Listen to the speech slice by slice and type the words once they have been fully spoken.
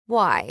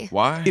Why?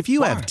 Why? If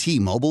you have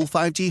T-Mobile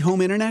 5G home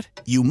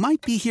internet, you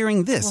might be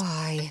hearing this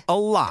Why? a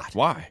lot.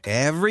 Why?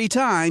 Every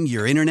time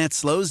your internet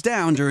slows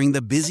down during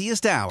the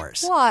busiest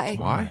hours. Why?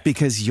 Why?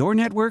 Because your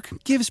network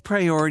gives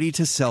priority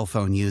to cell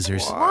phone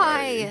users.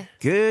 Why?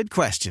 Good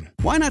question.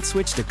 Why not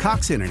switch to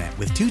Cox Internet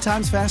with 2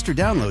 times faster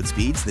download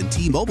speeds than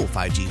T-Mobile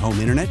 5G home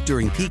internet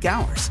during peak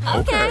hours?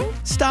 Okay.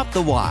 Stop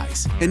the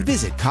whys and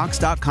visit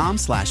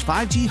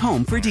cox.com/5G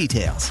home for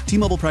details.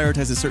 T-Mobile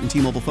prioritizes certain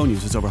T-Mobile phone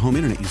users over home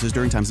internet users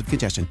during times of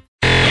congestion.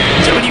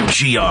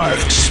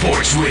 WGR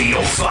Sports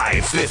Radio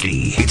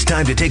 550. It's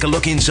time to take a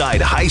look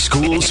inside high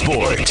school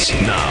sports.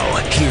 Now,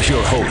 here's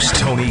your host,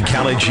 Tony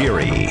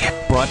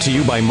Caligiuri. Brought to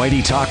you by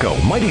Mighty Taco.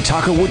 Mighty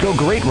Taco would go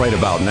great right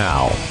about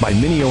now. By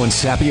Mineo and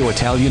Sapio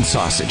Italian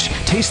Sausage.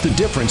 Taste the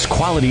difference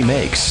quality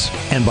makes.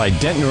 And by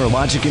Dent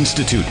Neurologic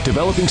Institute,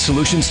 developing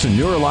solutions to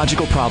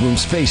neurological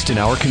problems faced in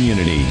our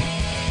community.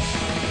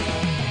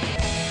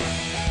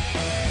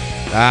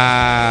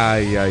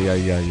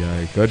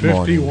 Yeah. Good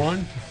morning.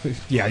 51?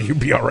 Yeah, you'd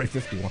be all right,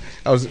 51.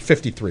 I was at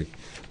 53.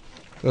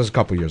 That was a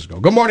couple years ago.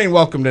 Good morning,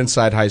 welcome to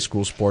Inside High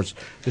School Sports.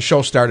 The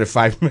show started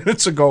 5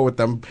 minutes ago with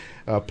them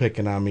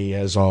picking on me,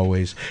 as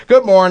always.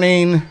 Good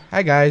morning.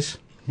 Hi, guys.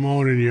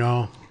 Morning,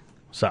 y'all.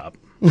 What's up?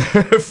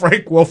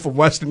 Frank Wolf of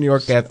Western New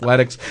York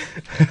Athletics,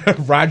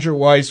 Roger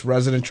Weiss,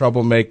 resident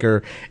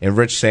troublemaker, and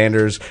Rich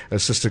Sanders,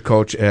 assistant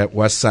coach at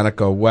West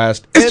Seneca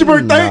West. It's your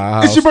birthday.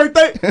 It's your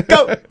birthday.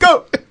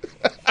 Go.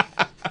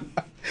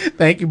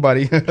 Thank you,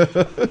 buddy.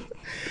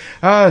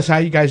 So how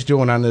you guys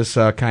doing on this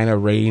kind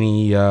of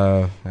rainy,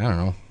 I don't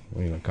know,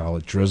 what do you call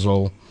it,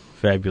 drizzle?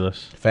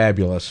 Fabulous.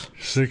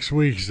 6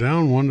 weeks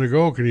down, 1 to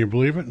go. Can you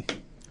believe it?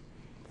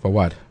 For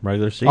what?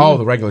 Regular season? Oh,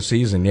 the regular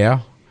season, yeah.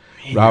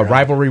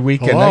 Rivalry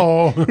weekend.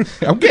 Hello.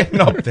 I'm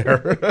getting up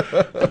there.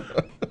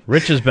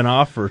 Rich has been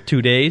off for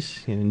 2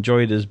 days. He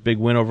enjoyed his big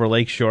win over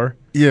Lakeshore.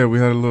 Yeah, we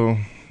had a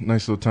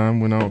nice little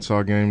time. Went out, saw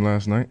a game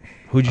last night.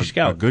 Who'd you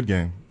scout? A good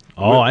game.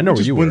 I know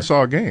where you were. Went and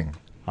saw a game.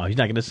 Oh, he's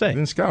not going to say.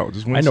 Didn't scout.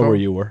 Just went I know saw, where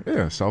you were.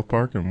 Yeah, South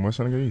Park and West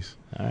Seneca East.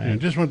 Yeah,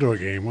 just went to a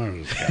game. What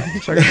was it?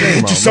 Check the game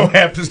It out, just so man.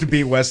 happens to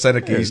be West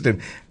Seneca East.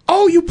 And,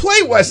 you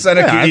play West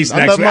Seneca East I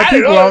next love week. my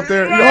people out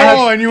there.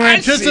 And you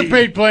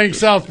anticipate playing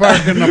South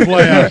Park in the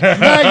playoffs.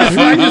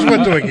 I just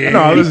went to a game.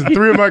 No, listen,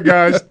 3 of my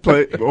guys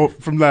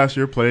from last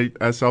year played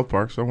at South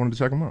Park, so I wanted to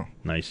check them out.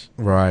 Nice.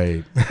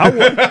 Right.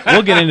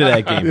 We'll get into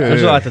that game.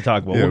 There's a lot to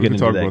talk about. Yeah, we'll get we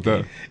can into talk that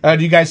about game.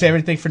 Do you guys have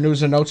anything for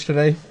news and notes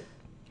today?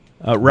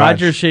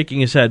 Roger's shaking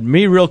his head.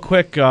 Me, real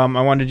quick, I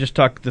wanted to just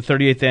talk the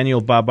 38th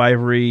annual Bob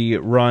Ivory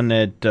run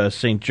at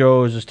St.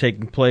 Joe's is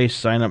taking place.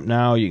 Sign up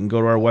now. You can go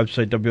to our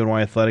website,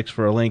 WNY Athletics,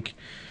 for a link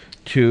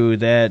to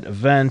that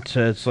event.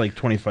 It's like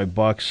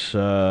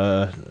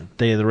 $25.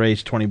 Day of the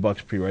race,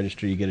 $20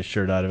 pre-register. You get a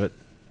shirt out of it.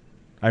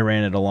 I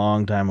ran it a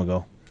long time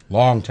ago.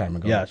 Long time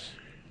ago. Yes.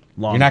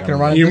 You're not going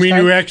to run it You this mean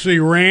time? you actually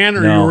ran,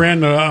 or No. you ran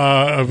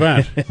the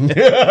event?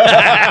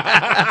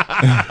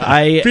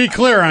 Be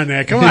clear on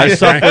that. Come on.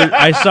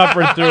 I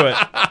suffered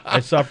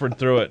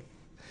through it.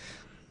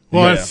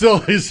 Well, Yeah. it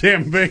still is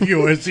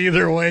ambiguous.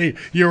 Either way,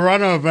 you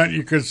run an event,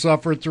 you could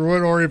suffer through it,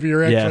 or if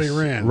you actually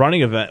ran.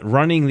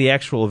 Running the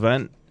actual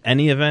event,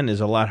 any event, is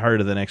a lot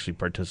harder than actually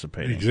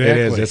participating. Exactly. It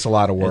is. It's a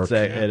lot of work.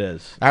 It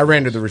is. I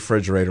ran to the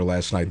refrigerator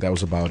last night. That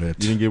was about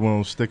it. You didn't get one of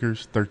those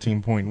stickers,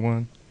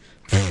 13.1,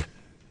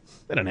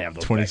 They don't have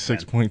those.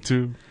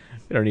 26.2.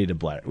 We don't need to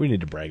brag. We need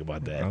to brag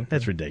about that. Okay.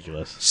 That's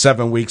ridiculous.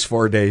 7 weeks,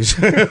 4 days.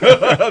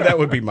 That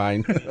would be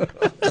mine.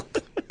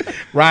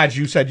 Raj,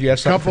 you said you had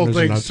something Couple for news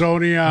and things,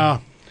 notes.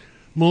 Sony.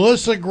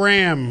 Melissa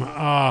Graham,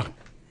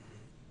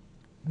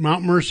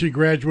 Mount Mercy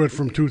graduate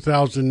from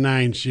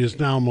 2009. She is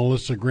now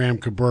Melissa Graham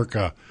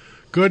Kaburka.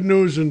 Good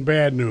news and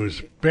bad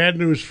news. Bad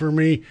news for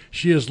me,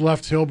 she has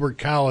left Hilbert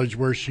College,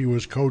 where she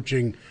was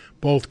coaching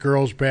both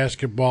girls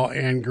basketball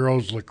and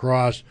girls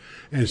lacrosse,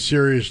 and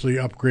seriously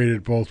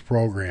upgraded both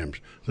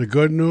programs. The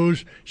good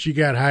news, she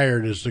got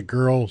hired as the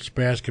girls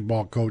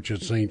basketball coach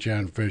at St.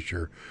 John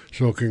Fisher.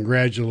 So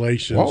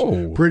congratulations.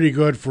 Whoa. Pretty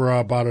good for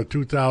about a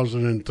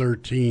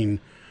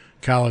 2013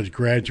 college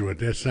graduate.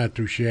 That's not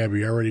too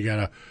shabby. Already got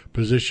a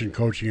position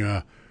coaching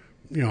a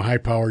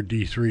high-powered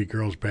D3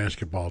 girls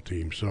basketball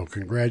team. So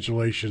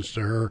congratulations to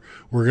her.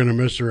 We're going to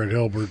miss her at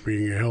Hilbert,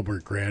 being a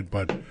Hilbert grad,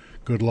 but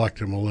good luck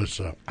to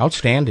Melissa.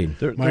 Outstanding.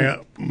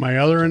 My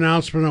other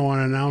announcement, I want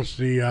to announce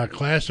the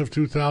class of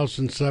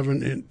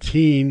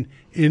 2017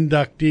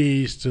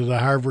 inductees to the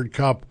Harvard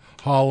Cup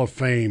Hall of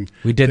Fame.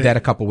 We did that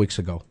a couple weeks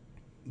ago.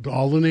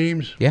 All the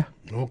names? Yeah.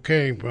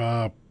 Okay.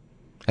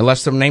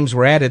 Unless some names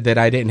were added that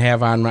I didn't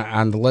have on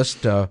the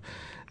list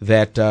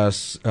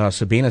that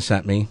Sabina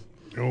sent me.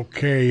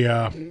 Okay.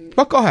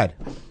 But go ahead.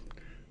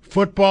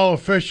 Football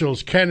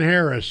officials, Ken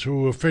Harris,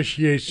 who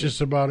officiates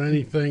just about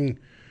anything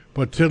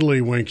but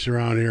tiddlywinks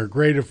around here.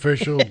 Great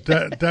official,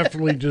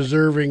 definitely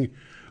deserving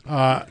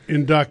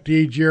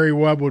inductee. Jerry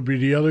Webb would be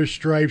the other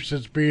stripes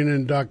that's being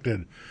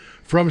inducted.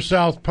 From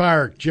South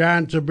Park,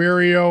 John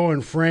Tiberio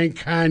and Frank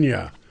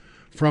Kanya.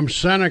 From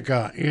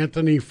Seneca,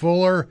 Anthony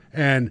Fuller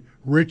and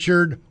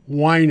Richard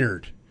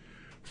Weinert.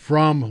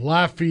 From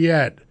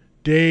Lafayette,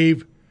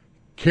 Dave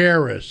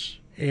Karras,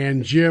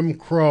 and Jim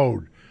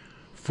Crode.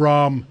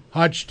 From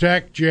Hutch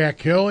Tech,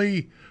 Jack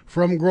Hilly.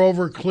 From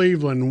Grover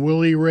Cleveland,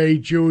 Willie Ray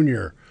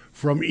Jr.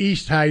 From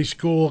East High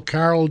School,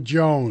 Carl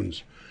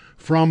Jones.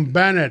 From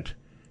Bennett,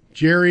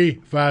 Jerry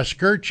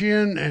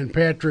Voskirchian and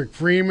Patrick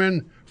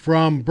Freeman.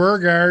 From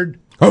Burgard,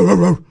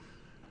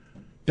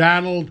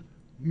 Donald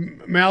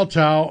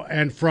Maltow.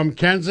 And from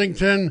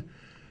Kensington,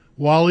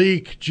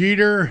 Walik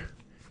Jeter,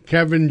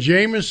 Kevin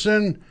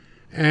Jameson,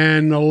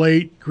 and the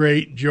late,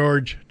 great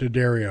George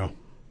D'Addario.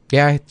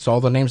 Yeah, it's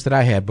all the names that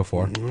I had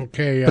before.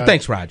 Okay. But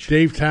thanks, Raj.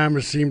 Dave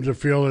Thomas seems to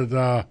feel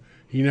that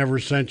he never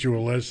sent you a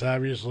list,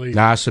 obviously.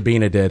 Nah,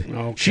 Sabina did.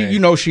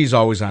 Okay. She's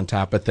always on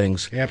top of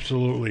things.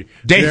 Absolutely.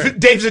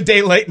 Dave's a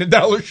day late and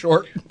 $1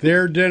 short.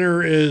 Their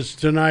dinner is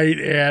tonight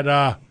at,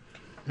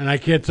 and I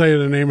can't tell you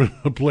the name of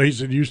the place.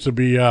 It used to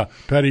be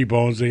Petty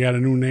Bones. They got a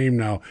new name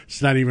now.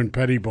 It's not even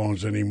Petty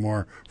Bones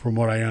anymore, from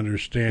what I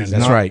understand.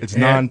 That's right. It's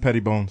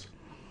non-Petty Bones.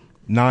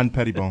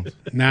 Non-Petty Bones.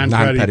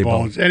 Non-Petty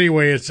Bones.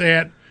 Anyway, it's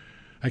at,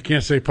 I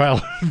can't say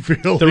Pilot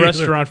Field. The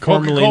restaurant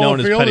formerly known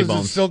as Petty Is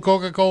Bones. it still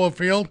Coca-Cola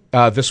Field?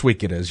 This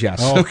week it is,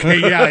 yes. Okay,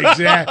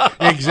 yeah,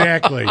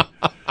 exactly.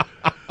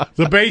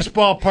 The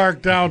baseball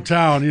park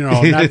downtown,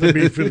 not to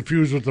be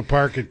confused with the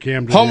park at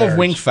Camden Home Yards. of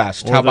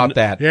Wingfest. How about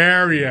that?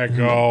 There you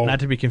go.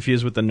 Not to be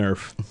confused with the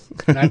Nerf.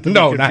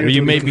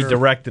 You may be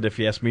directed if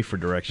you ask me for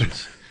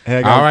directions.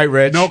 Hey, all right,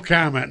 Rich. No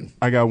comment.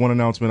 I got one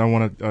announcement. I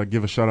want to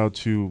give a shout-out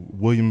to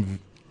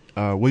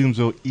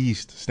Williamsville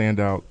East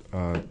standout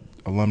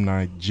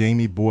alumni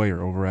Jamie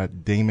Boyer over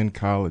at Damon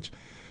College.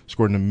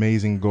 Scored an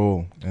amazing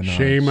goal. And,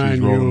 Shame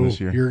on rolling you. this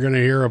year. You're going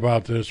to hear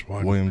about this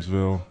one.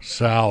 Williamsville.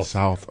 South.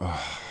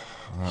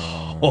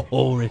 Oh,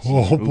 boy.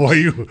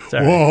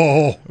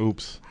 Whoa.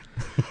 Oops.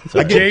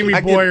 Jamie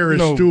Boyer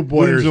is Stu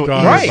Boyer's daughter,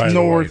 Right. by the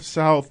North, way.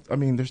 South. I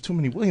mean, there's too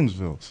many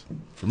Williamsvilles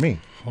for me.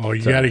 Oh,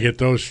 you got to get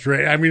those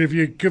straight. I mean, if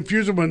you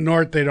confuse them with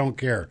North, they don't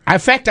care. In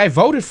fact, I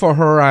voted for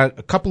her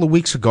a couple of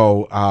weeks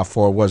ago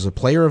was a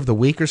Player of the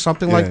Week or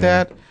something like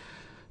that.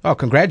 Oh,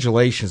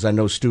 congratulations. I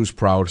know Stu's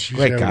proud. She's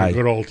Great having guy. a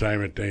good old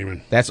time at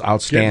Damon. That's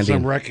outstanding.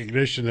 Getting some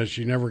recognition that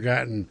she never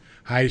got in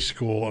high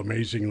school.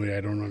 Amazingly, I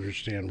don't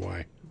understand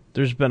why.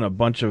 There's been a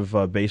bunch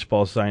of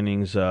baseball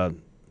signings,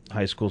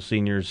 high school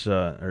seniors,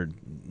 or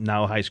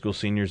now high school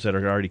seniors that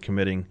are already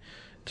committing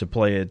to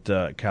play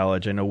at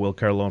college. I know Will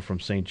Carlone from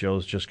St.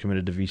 Joe's just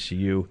committed to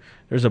VCU.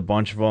 There's a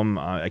bunch of them.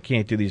 I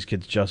can't do these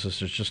kids justice.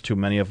 There's just too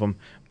many of them.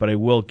 But I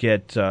will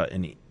get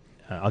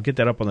I'll get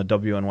that up on the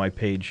WNY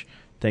page.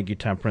 Thank you,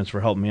 Tom Prince,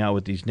 for helping me out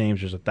with these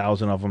names. There's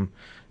 1,000 of them.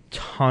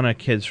 Ton of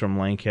kids from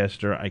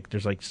Lancaster.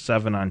 There's like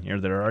 7 on here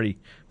that are already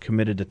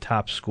committed to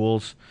top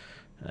schools,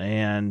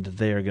 and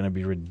they are going to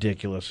be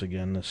ridiculous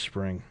again this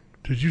spring.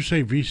 Did you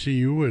say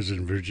VCU is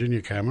in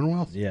Virginia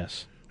Commonwealth?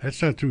 Yes.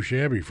 That's not too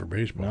shabby for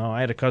baseball. No, I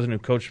had a cousin who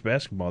coached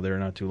basketball there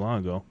not too long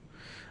ago.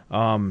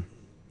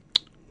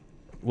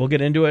 We'll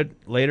get into it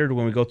later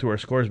when we go through our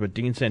scores, but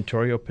Dean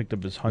Santorio picked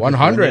up his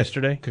 100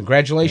 yesterday.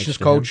 Congratulations,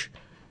 Coach.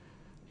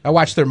 I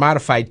watched their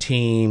modified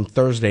team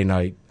Thursday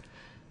night.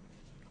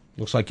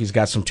 Looks like he's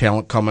got some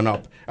talent coming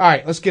up. All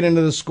right, let's get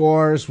into the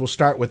scores. We'll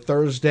start with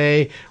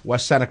Thursday.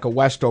 West Seneca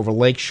West over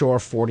Lakeshore,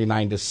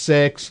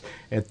 49-6.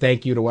 And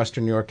thank you to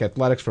Western New York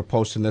Athletics for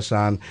posting this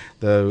on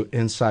the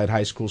Inside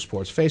High School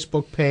Sports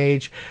Facebook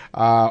page.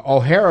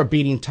 O'Hara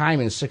beating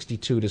Timon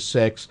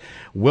 62-6.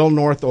 Will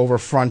North over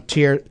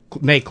Frontier.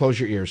 Nate, close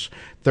your ears.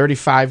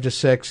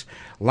 35-6.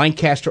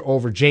 Lancaster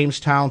over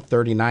Jamestown,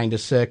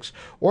 39-6.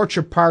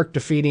 Orchard Park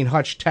defeating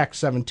Hutch Tech,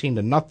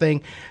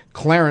 17-0.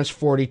 Clarence,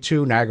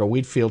 42. Niagara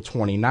Wheatfield,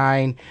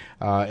 29.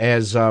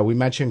 As we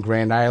mentioned,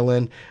 Grand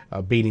Island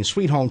beating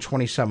Sweet Home,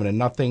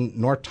 27-0.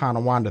 North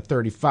Tonawanda,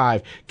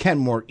 35.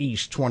 Kenmore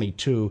East,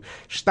 22.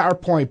 Star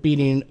Point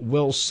beating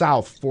Will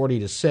South,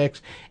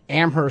 40-6.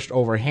 Amherst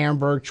over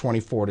Hamburg,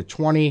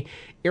 24-20.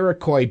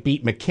 Iroquois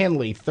beat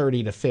McKinley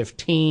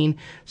 30-15.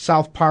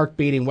 South Park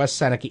beating West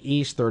Seneca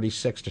East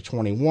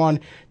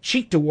 36-21.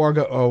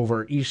 Cheektowaga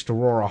over East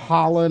Aurora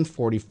Holland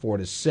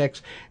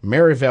 44-6.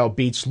 Maryvale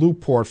beats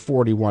Newport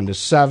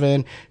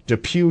 41-7.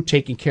 Depew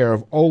taking care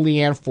of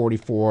Olean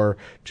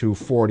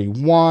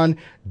 44-41.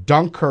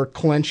 Dunkirk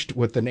clinched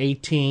with an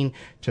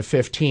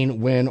 18-15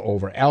 win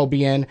over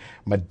Albion.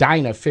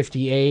 Medina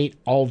 58,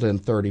 Alden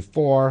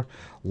 34.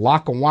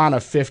 Lackawanna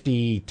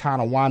 50,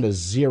 Tonawanda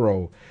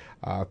 0.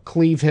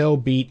 Cleve Hill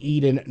beat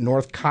Eden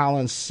North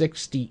Collins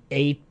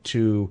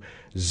 68-0.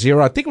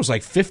 I think it was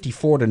like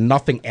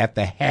 54-0 at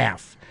the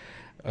half.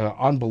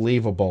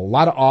 Unbelievable. A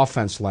lot of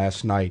offense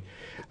last night.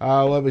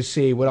 Let me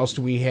see. What else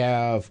do we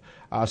have?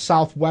 Cleve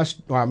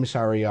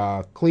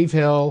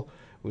Hill.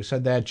 We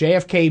said that.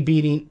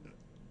 JFK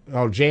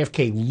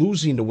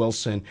losing to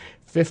Wilson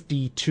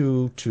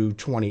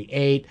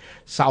 52-28.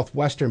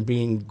 Southwestern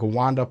beating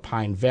Gowanda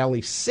Pine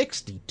Valley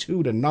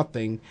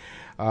 62-0.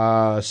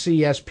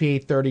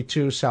 CSP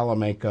 32,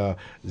 Salamanca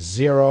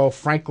 0,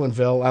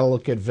 Franklinville,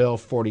 Ellicottville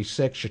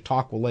 46,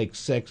 Chautauqua Lake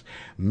 6,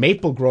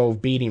 Maple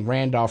Grove beating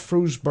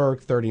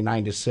Randolph-Frewsburg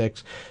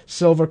 39-6,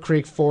 Silver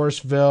Creek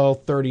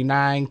Forestville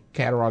 39,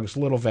 Cattaraugus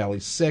Little Valley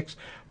 6,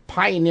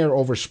 Pioneer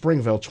over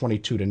Springville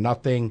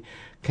 22-0.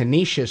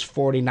 Canisius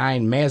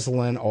 49,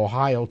 Massillon,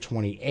 Ohio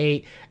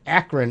 28.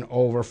 Akron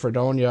over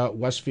Fredonia,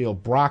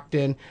 Westfield,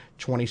 Brockton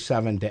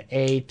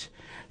 27-8.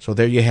 So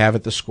there you have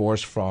it, the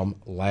scores from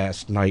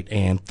last night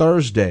and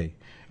Thursday.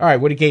 All right,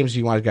 what games do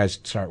you want guys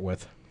to start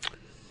with?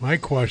 My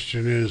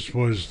question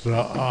was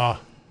the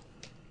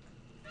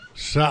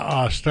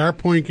Star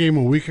Point game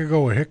a week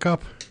ago a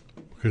hiccup?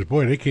 Because,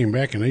 boy, they came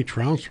back and they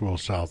trounced Will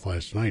South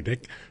last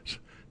night.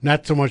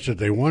 Not so much that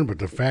they won, but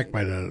the fact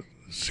by the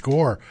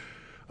score.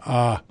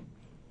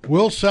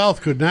 Will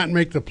South could not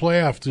make the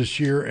playoff this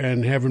year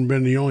and haven't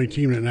been the only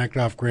team that knocked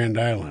off Grand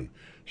Island.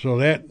 So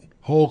that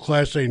whole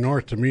Class A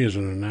North to me is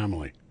an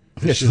anomaly.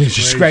 You're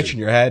just scratching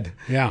your head.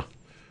 Yeah.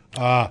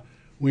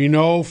 We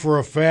know for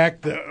a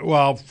fact that,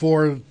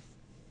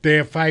 they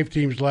have 5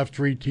 teams left,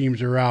 3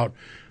 teams are out.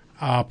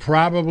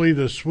 Probably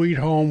the Sweet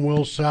Home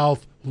Will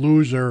South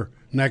loser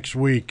next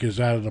week is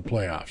out of the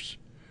playoffs.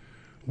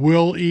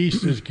 Will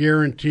East is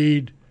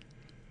guaranteed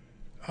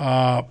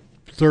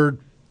third.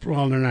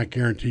 Well, they're not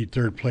guaranteed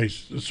third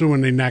place.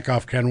 Assuming they knock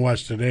off Ken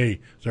West today,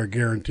 they're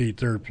guaranteed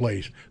third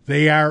place.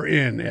 They are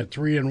in at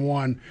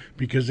 3-1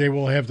 because they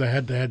will have the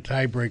head-to-head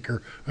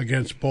tiebreaker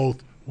against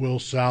both Will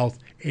South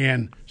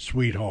and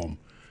Sweet Home.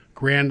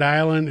 Grand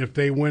Island, if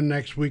they win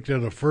next week, they're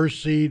the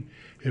first seed.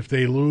 If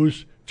they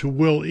lose to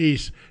Will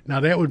East, now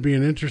that would be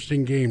an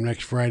interesting game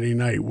next Friday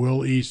night.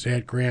 Will East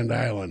at Grand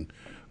Island.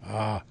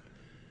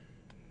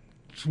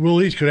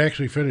 Will East could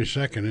actually finish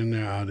second in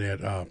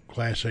that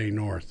Class A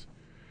North.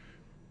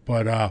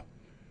 But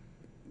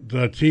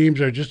the teams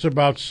are just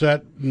about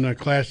set in the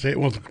Class A.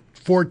 Well,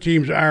 4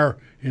 teams are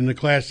in the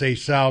Class A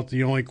South.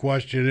 The only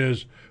question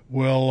is,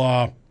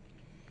 will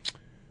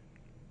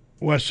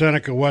West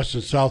Seneca West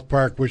and South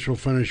Park, which will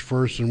finish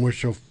first and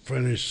which will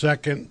finish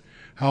second?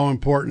 How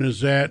important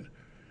is that?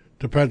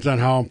 Depends on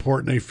how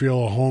important they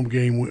feel a home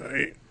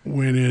game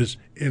win is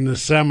in the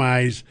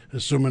semis,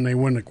 assuming they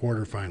win the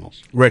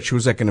quarterfinals. Rich,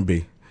 who's that going to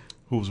be?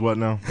 Who's what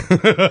now?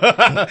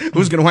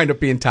 Who's going to wind up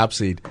being top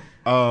seed?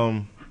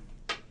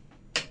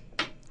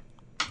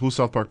 Who's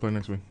South Park playing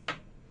next week?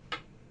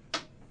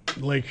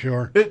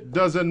 Lakeshore. It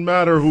doesn't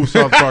matter who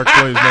South Park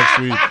plays next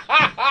week.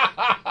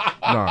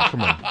 Nah,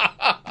 come on.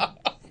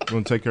 We're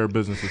going to take care of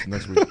business this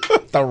next week.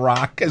 The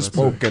Rock has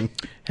spoken.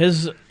 I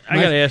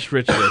got to ask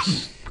Rich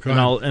this, in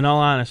all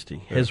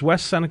honesty. Yeah. Has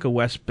West Seneca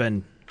West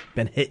been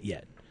hit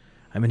yet?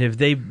 I mean, have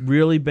they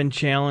really been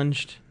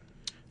challenged?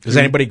 Does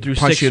anybody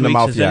punch you in the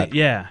mouth yet?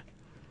 Yeah.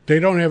 They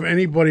don't have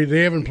anybody. They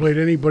haven't played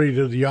anybody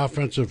to the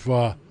offensive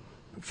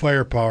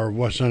firepower of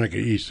West Seneca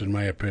East, in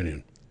my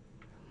opinion.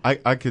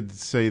 I could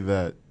say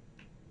that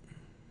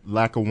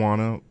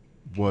Lackawanna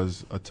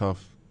was a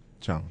tough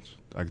challenge.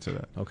 I could say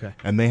that. Okay.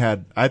 And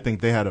I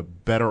think they had a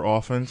better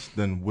offense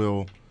than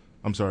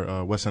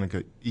West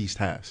Seneca East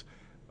has.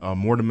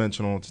 More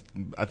dimensional.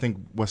 I think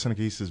West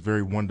Seneca East is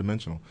very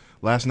one-dimensional.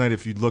 Last night,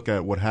 if you look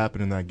at what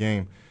happened in that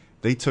game,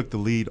 they took the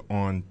lead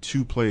on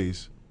 2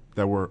 plays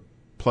that were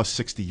plus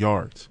 60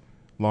 yards,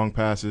 long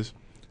passes.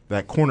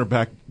 That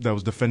cornerback that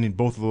was defending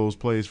both of those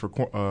plays for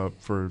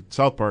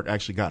South Park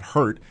actually got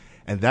hurt,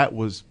 and that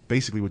was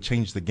basically what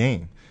changed the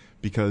game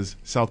because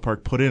South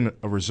Park put in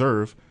a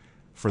reserve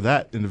for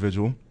that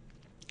individual,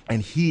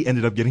 and he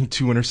ended up getting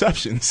 2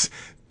 interceptions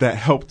that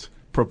helped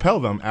propel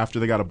them after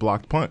they got a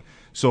blocked punt.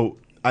 So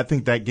I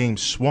think that game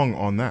swung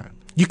on that.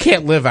 You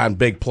can't live on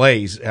big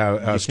plays,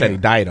 a steady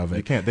diet of it.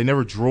 You can't. They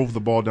never drove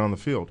the ball down the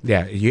field.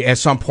 Yeah, at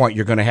some point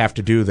you're going to have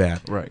to do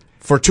that. Right.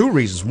 For 2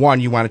 reasons. One,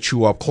 you want to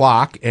chew up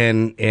clock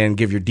and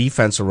give your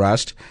defense a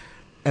rest.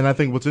 And I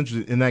think what's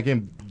interesting, in that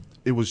game,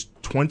 it was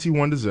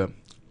 21-0,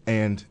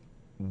 and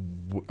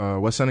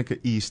West Seneca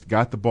East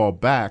got the ball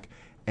back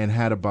and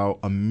had about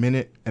a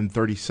minute and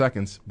 30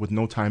 seconds with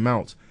no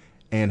timeouts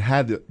and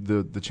had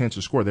the chance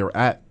to score. They were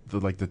at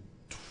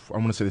I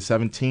want to say the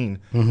 17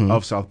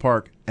 of South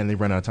Park, and they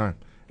ran out of time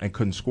and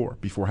couldn't score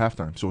before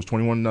halftime. So it was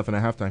 21-0 at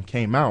halftime,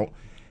 came out,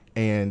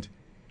 and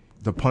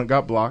the punt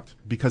got blocked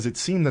because it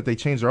seemed that they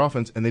changed their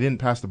offense and they didn't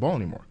pass the ball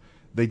anymore.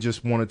 They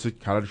just wanted to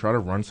kind of try to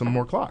run some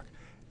more clock.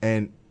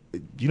 And,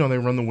 they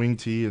run the wing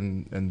tee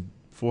and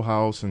full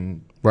house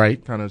and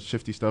kind of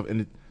shifty stuff.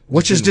 And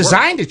which is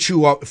designed to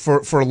chew up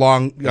for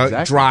long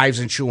drives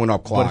and chewing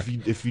up clock.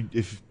 But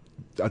if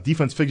a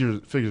defense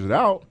figures it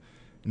out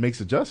and makes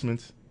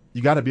adjustments,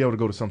 you got to be able to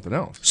go to something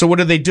else. So what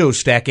did they do?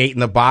 Stack 8 in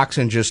the box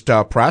and just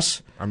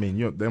press? I mean,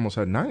 they almost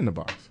had 9 in the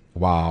box.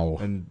 Wow.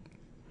 And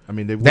I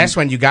mean, that's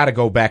when you got to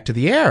go back to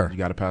the air. You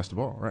got to pass the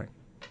ball, right?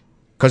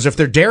 Because if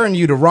they're daring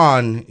you to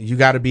run, you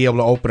got to be able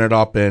to open it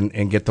up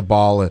and get the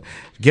ball and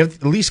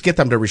at least get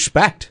them to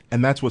respect.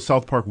 And that's what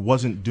South Park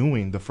wasn't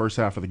doing the first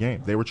half of the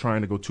game. They were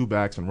trying to go 2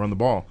 backs and run the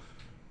ball.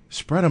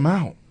 Spread them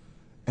out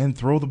and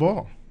throw the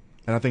ball.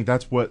 And I think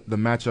that's what the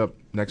matchup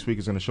next week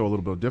is going to show a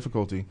little bit of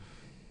difficulty.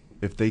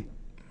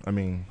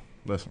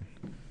 Listen.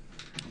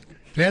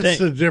 That's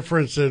the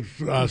difference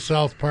at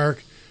South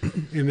Park.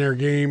 in their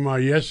game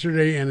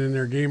yesterday and in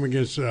their game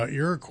against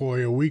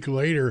Iroquois a week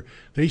later,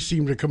 they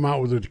seemed to come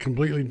out with a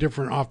completely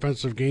different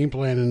offensive game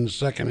plan in the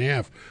second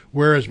half.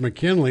 Whereas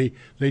McKinley,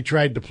 they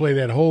tried to play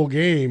that whole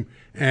game,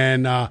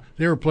 and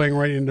they were playing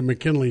right into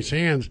McKinley's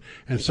hands.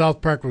 And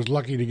South Park was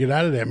lucky to get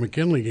out of that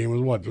McKinley game.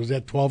 Was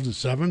that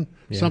 12-7,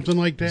 something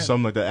like that?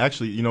 Something like that.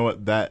 Actually, you know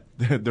what? That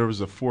there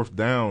was a fourth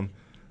and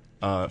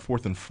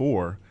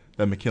 4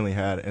 that McKinley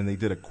had, and they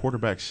did a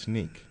quarterback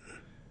sneak.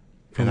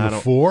 From the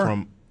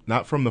 4?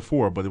 Not from the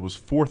 4, but it was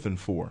 4th and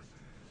 4.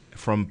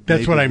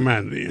 That's what I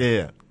meant.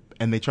 Yeah,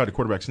 and they tried to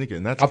quarterback sneak it,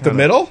 and that's up the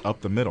middle,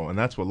 and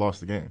that's what lost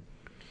the game.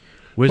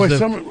 Was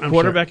the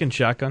quarterback in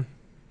shotgun?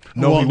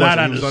 No, he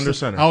wasn't. He was under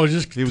center.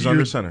 He was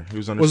under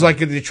center. Was like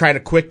they tried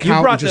a quick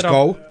count and just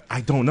go?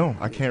 I don't know.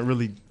 I can't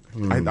really.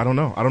 I don't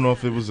know. I don't know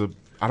if it was a.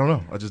 I don't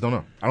know. I just don't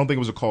know. I don't think it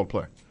was a called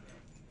play.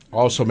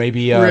 Also,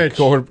 maybe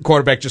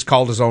quarterback just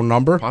called his own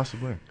number.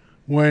 Possibly.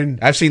 When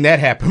I've seen that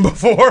happen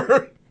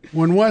before.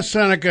 When West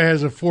Seneca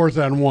has a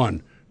 4th and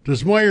 1,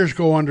 does Myers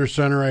go under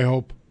center? I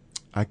hope.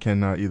 I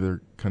cannot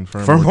either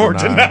confirm or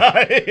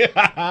deny.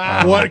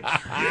 What,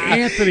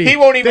 Anthony? He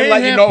won't even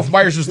let you know if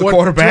Myers is the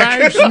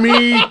quarterback. What drives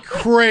me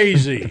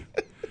crazy?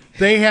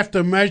 They have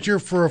to measure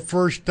for a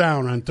first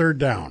down on 3rd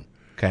down.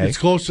 Okay, it's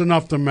close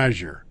enough to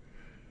measure.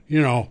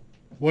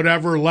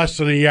 Whatever, less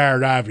than a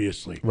yard,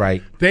 obviously.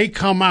 Right. They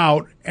come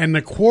out, and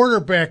the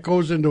quarterback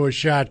goes into a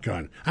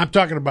shotgun. I'm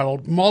talking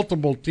about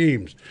multiple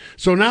teams.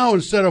 So now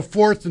instead of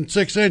 4th and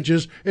 6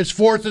 inches, it's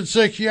 4th and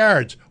 6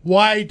 yards.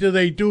 Why do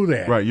they do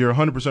that? Right, you're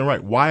 100%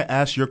 right. Why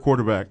ask your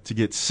quarterback to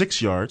get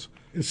 6 yards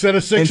instead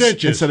of 6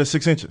 inches? Instead of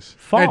 6 inches.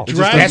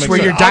 That's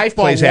where your dive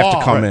plays have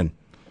to come in.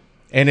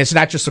 And it's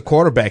not just the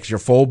quarterback, it's your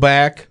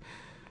fullback.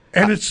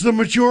 And it's the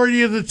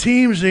majority of the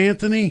teams,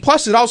 Anthony.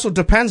 Plus, it also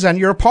depends on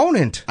your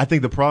opponent. I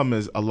think the problem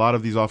is a lot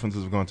of these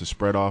offenses have gone to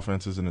spread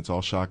offenses, and it's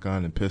all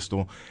shotgun and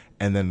pistol,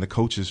 and then the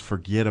coaches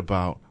forget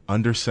about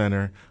under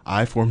center,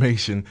 I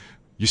formation.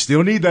 You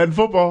still need that in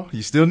football.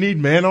 You still need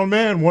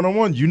man-on-man,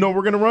 one-on-one. You know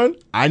we're going to run.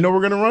 I know we're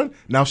going to run.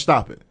 Now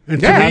stop it.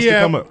 And it has to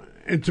come up.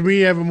 And to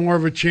me, you have more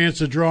of a chance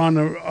to draw on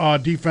the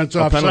defense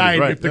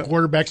offside if the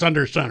quarterback's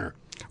under center.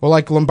 Well,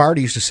 like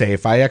Lombardi used to say,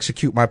 if I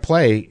execute my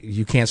play,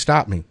 you can't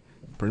stop me.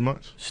 Pretty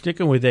much.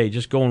 Sticking with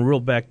just going real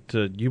back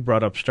to, you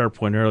brought up start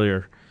point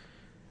earlier.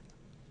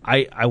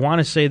 I want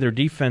to say their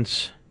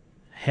defense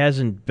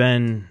hasn't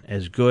been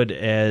as good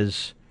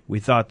as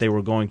we thought they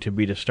were going to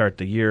be to start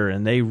the year,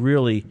 and they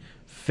really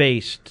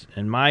faced,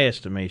 in my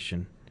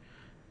estimation,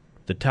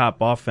 the top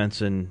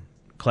offense in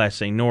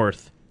Class A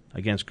North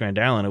against Grand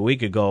Island a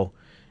week ago,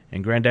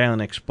 and Grand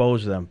Island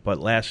exposed them. But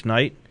last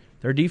night,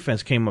 their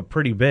defense came up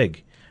pretty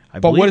big.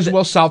 But what does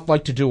Will South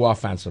like to do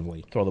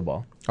offensively? Throw the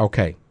ball.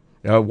 Okay.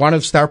 One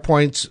of Star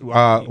Point's,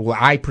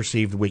 I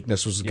perceived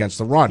weekness was against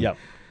the run. Yep.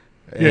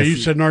 Yeah, you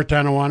said North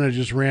Tonawanda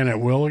just ran at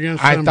will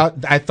against them?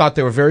 I thought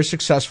they were very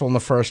successful in the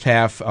first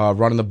half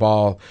running the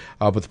ball,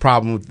 but the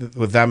problem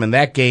with them in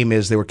that game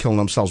is they were killing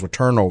themselves with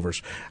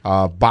turnovers,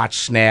 botched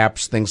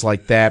snaps, things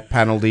like that,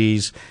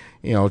 penalties,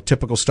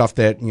 typical stuff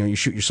that you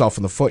shoot yourself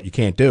in the foot, you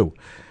can't do.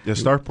 Yeah,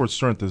 Starport's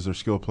strength is their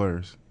skilled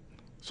players,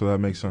 so that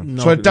makes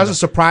sense. So it doesn't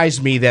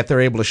surprise me that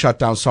they're able to shut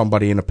down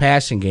somebody in a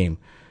passing game.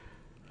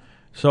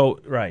 So,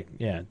 right,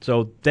 yeah.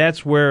 So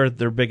that's where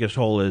their biggest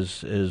hole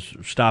is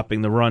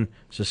stopping the run.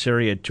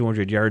 Cesare had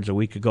 200 yards a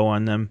week ago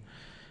on them.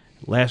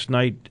 Last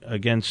night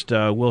against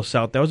Will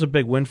South, that was a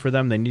big win for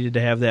them. They needed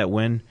to have that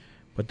win,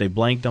 but they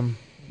blanked them.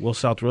 Will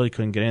South really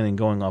couldn't get anything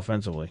going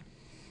offensively.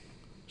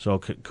 So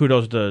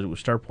kudos to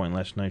Start Point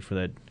last night for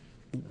that.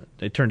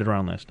 They turned it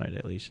around last night,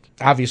 at least.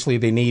 Obviously,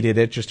 they needed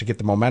it just to get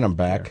the momentum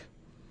back. Yeah.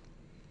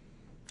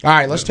 All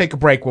right, let's take a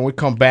break. When we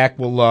come back,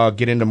 we'll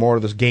get into more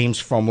of the games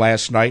from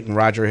last night, and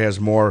Roger has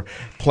more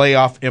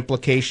playoff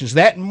implications.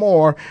 That and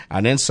more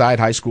on Inside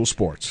High School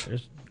Sports.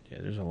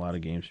 There's a lot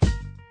of games.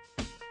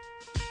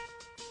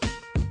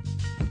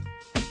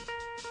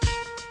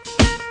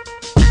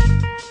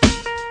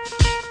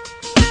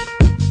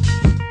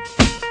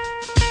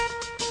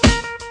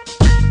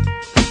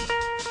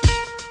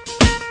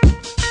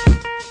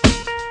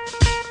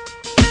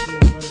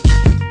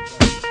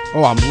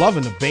 Oh, I'm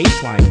loving the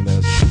bass line in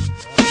this.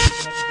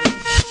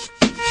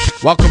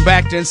 Welcome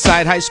back to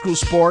Inside High School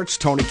Sports.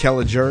 Tony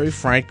Caligiuri,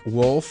 Frank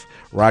Wolf,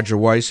 Roger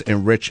Weiss,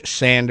 and Rich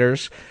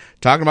Sanders.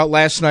 Talking about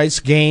last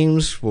night's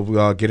games.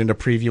 We'll get into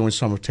previewing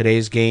some of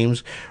today's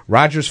games.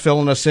 Roger's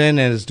filling us in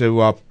as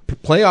to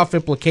playoff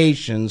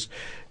implications.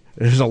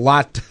 There's a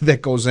lot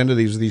that goes into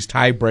these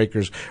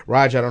tiebreakers.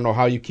 Roger, I don't know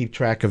how you keep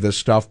track of this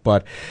stuff,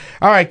 but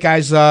all right,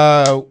 guys,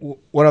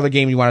 what other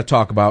game you want to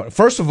talk about?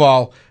 First of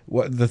all,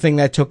 the thing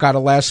that took out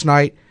of last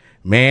night,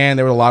 man,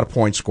 there were a lot of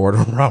points scored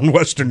around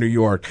Western New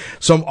York.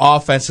 Some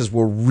offenses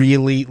were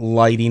really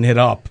lighting it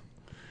up.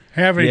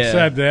 Having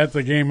said that,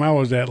 the game I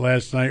was at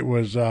last night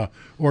was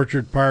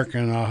Orchard Park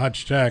and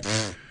Hutch Tech.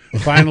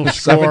 Final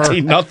score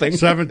 17-0.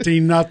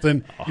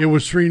 17-0. It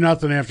was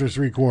 3-0 after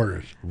 3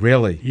 quarters.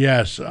 Really?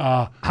 Yes.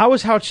 How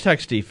was Hutch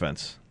Tech's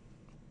defense?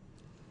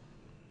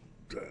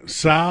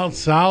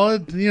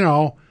 Solid.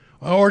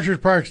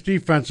 Orchard Park's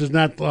defense is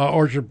not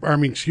Orchard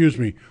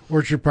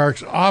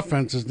Park's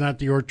offense is not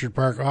the Orchard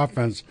Park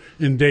offense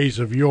in days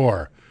of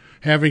yore.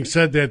 Having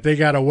said that, they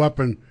got a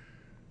weapon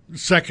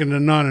second to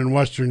none in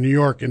Western New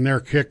York in their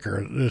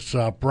kicker. This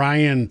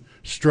Brian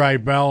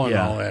Stribel and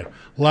all that.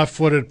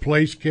 Left-footed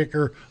place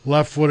kicker,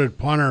 left-footed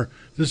punter.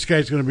 This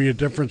guy's going to be a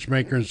difference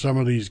maker in some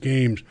of these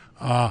games.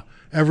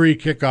 Every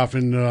kickoff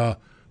in the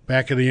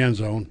back of the end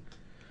zone.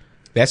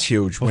 That's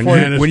huge.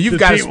 When you've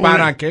got a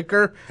spot-on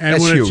kicker, and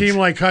that's when huge. a team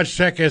like Hutch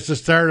Tech has to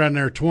start on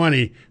their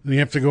 20 and they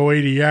have to go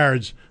 80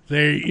 yards,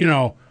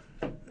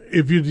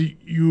 if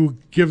you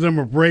give them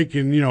a break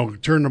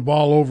and turn the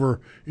ball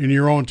over in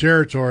your own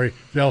territory,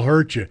 they'll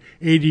hurt you.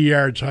 80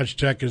 yards, Hutch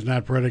Tech is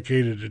not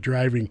predicated to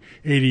driving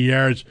 80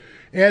 yards,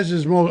 as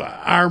is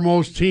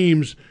most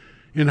teams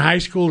in high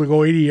school to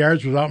go 80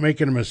 yards without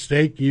making a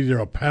mistake, either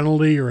a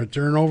penalty or a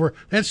turnover.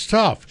 That's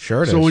tough.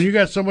 Sure it is. So when you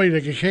got somebody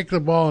that can kick the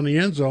ball in the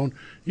end zone,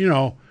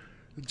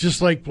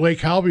 just like Blake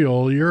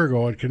Halbiol a year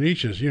ago at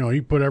Canisius,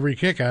 he put every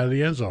kick out of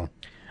the end zone.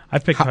 I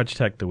picked Hutch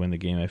Tech to win the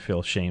game. I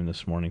feel shame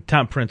this morning.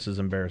 Tom Prince is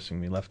embarrassing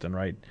me left and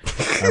right,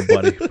 our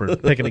buddy, for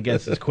picking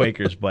against his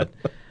Quakers. But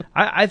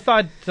I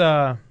thought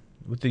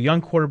with the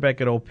young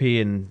quarterback at OP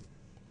and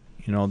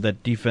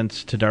that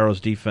defense, Tadaro's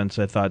defense,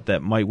 I thought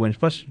that might win,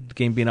 especially the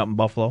game being up in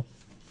Buffalo.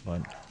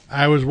 But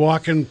I was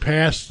walking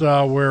past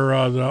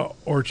where the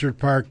Orchard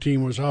Park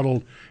team was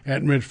huddled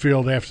at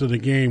midfield after the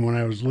game when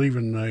I was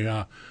leaving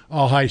the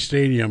All-High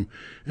Stadium,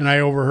 and I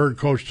overheard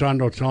Coach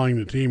Tondo telling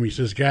the team, he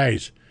says,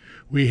 guys,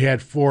 we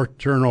had 4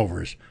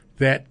 turnovers.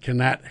 That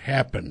cannot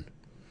happen.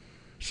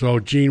 So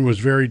Gene was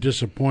very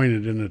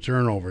disappointed in the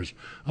turnovers.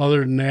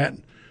 Other than that,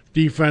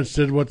 defense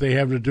did what they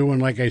have to do,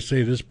 and like I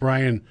say, this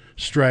Brian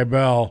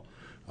Stribel,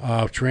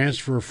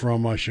 transfer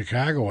from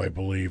Chicago, I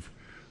believe,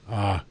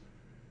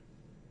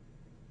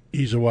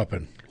 he's a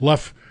weapon.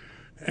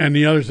 And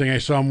the other thing, I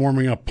saw him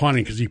warming up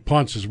punting because he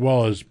punts as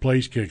well as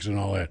place kicks and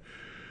all that.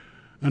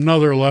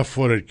 Another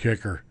left-footed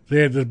kicker.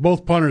 They had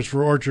both punters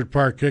for Orchard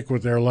Park kick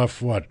with their left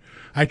foot.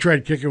 I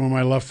tried kicking with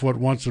my left foot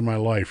once in my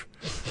life.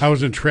 I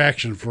was in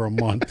traction for a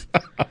month.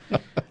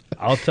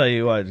 I'll tell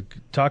you what,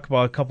 talk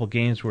about a couple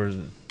games where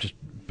just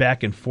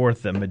back and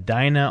forth. The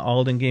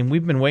Medina-Alden game,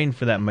 we've been waiting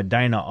for that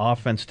Medina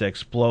offense to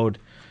explode.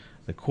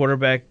 The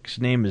quarterback's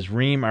name is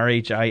Rheem,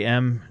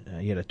 R-H-I-M.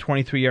 He had a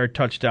 23-yard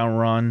touchdown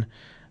run,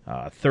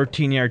 a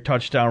 13-yard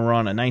touchdown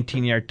run, a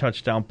 19-yard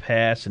touchdown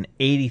pass, an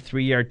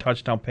 83-yard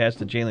touchdown pass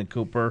to Jalen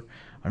Cooper,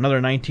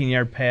 another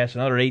 19-yard pass,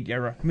 another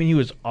 8-yard run. I mean, he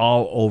was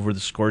all over the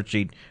score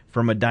sheet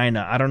for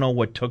Medina. I don't know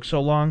what took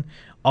so long.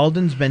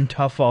 Alden's been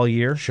tough all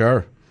year.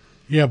 Sure.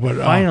 Yeah, but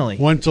finally,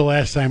 when's the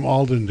last time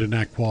Alden did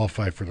not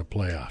qualify for the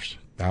playoffs?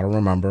 I don't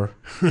remember.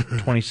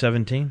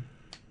 2017.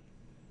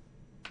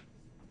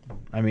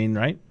 I mean,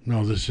 right?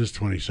 No, this is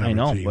 2017. I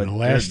know, but the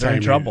last they're time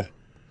in trouble.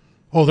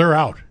 They're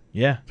out.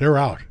 Yeah. They're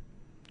out.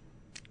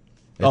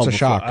 It's a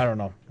shock. I don't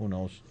know. Who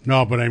knows?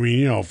 No, but I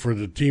mean, for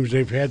the teams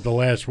they've had the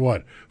last,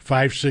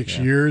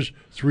 5-6 years,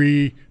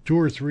 2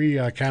 or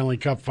 3 Connolly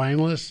Cup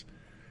finalists.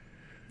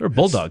 They're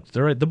Bulldogs.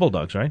 They're the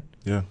Bulldogs, right?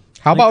 Yeah.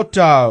 How about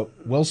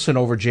Wilson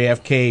over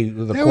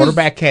JFK? The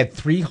quarterback had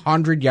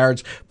 300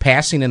 yards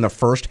passing in the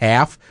first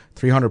half,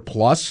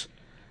 300-plus.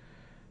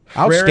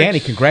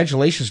 Outstanding.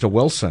 Congratulations to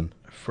Wilson.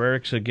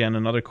 Frericks, again,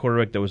 another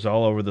quarterback that was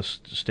all over the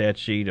stat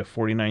sheet, a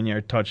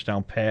 49-yard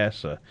touchdown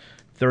pass, a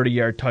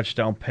 30-yard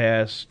touchdown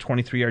pass,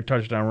 23-yard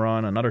touchdown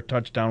run, another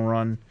touchdown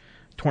run,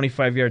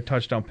 25-yard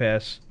touchdown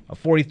pass, a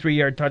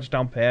 43-yard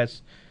touchdown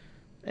pass.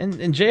 And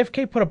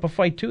JFK put up a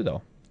fight, too,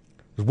 though.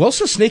 Is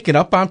Wilson sneaking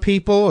up on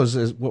people?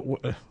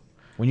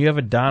 When you have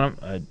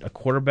a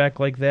quarterback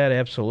like that,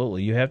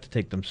 absolutely. You have to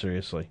take them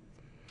seriously.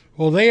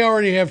 Well, they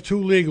already have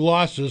 2 league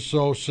losses,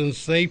 so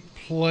since they're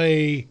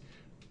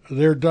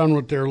done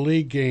with their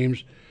league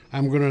games,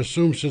 I'm going to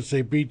assume since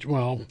they beat,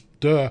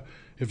 if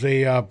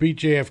they beat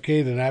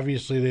JFK, then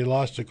obviously they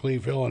lost to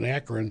Cleve Hill and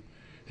Akron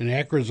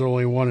Akron's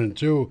only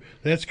 1-2.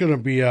 That's going to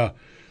be a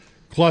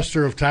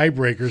cluster of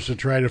tiebreakers to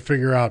try to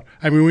figure out.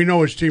 I mean, we know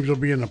which teams will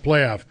be in the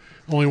playoff.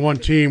 Only one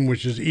team,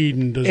 which is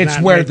Eden, does not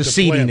It's where make the the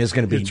seeding playoff. is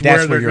going to be. It's That's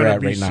where they're you're gonna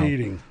at be right now.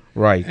 seeding.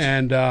 Right.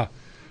 And,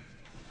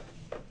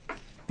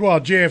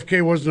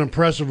 JFK wasn't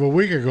impressive a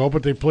week ago,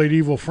 but they played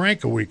Evil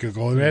Frank a week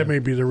ago. That may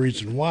be the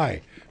reason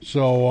why.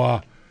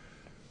 So,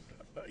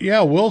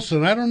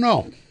 Wilson, I don't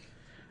know.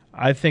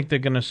 I think they're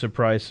going to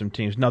surprise some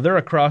teams. Now, they're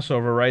a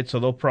crossover, right? So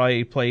they'll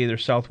probably play either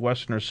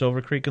Southwestern or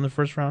Silver Creek in the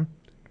first round?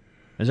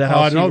 Is that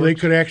how No, works? they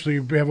could actually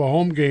have a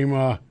home game.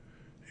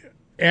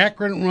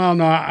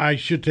 Akron, I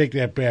should take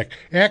that back.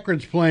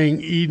 Akron's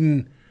playing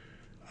Eden,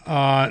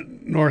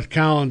 North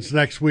Collins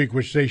next week,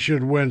 which they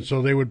should win,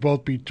 so they would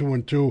both be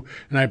 2-2,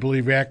 and I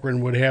believe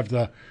Akron would have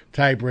the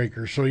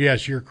tiebreaker. So,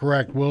 yes, you're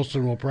correct.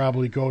 Wilson will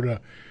probably go to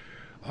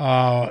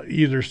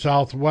either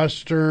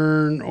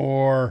Southwestern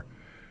or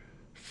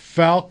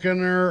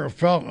Falconer.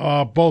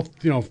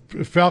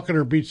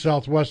 Falconer beats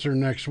Southwestern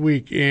next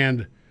week,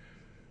 and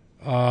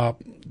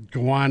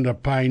go on to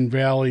Pine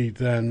Valley,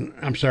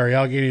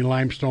 Allegheny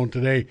Limestone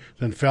today,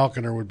 then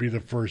Falconer would be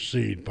the first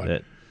seed.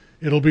 But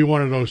it'll be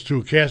one of those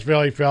two, Cass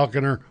Valley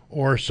Falconer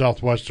or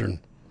Southwestern.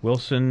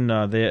 Wilson,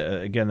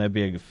 that'd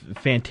be a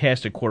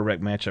fantastic quarterback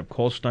matchup.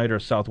 Cole Snyder,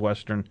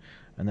 Southwestern,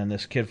 and then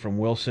this kid from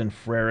Wilson,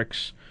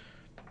 Frericks.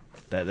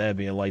 That'd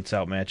be a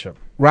lights-out matchup.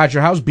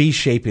 Roger, how's B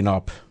shaping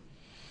up?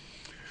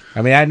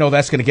 I mean, I know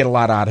that's going to get a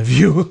lot out of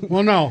you.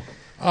 Well, no.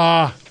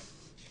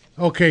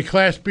 Okay,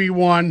 Class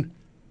B1,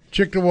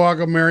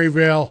 Cheektowaga,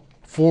 Maryvale,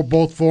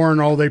 both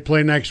 4-0. They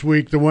play next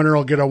week. The winner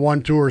will get a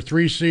 1, 2, or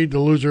 3 seed. The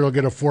loser will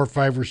get a 4,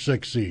 5, or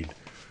 6 seed.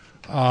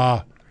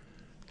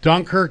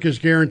 Dunkirk is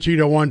guaranteed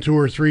a 1, 2,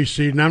 or 3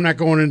 seed, and I'm not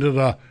going into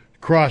the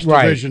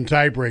cross-division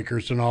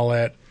tiebreakers and all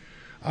that.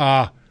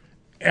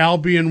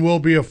 Albion will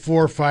be a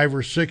 4, 5,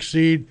 or 6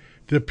 seed.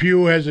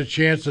 Depew has a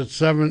chance at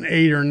 7,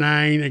 8, or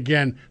 9.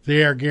 Again,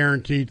 they are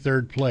guaranteed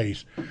third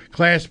place.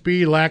 Class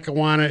B,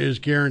 Lackawanna is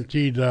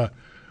guaranteed to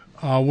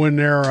win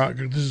their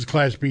this is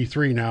Class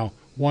B3 now,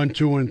 1,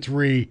 2, and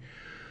 3.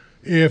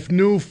 If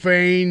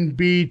Newfane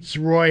beats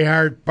Roy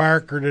Hart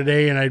Barker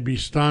today, and I'd be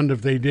stunned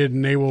if they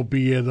didn't, they will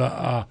be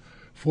the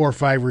 4,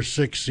 5, or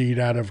 6 seed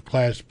out of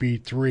Class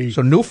B3.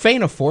 So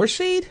Newfane a 4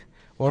 seed?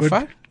 Or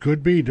 5?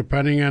 Could be,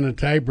 depending on the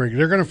tiebreaker.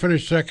 They're going to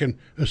finish second,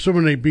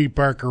 assuming they beat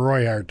Barker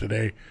Roy Hart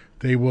today.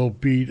 They will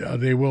be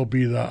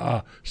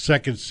the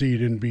second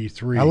seed in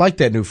B3. I like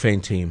that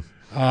Newfane team.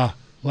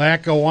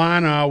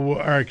 Lackawanna,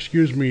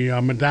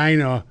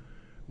 Medina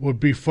would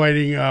be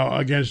fighting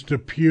against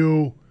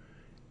Depew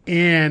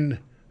and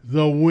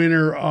the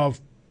winner of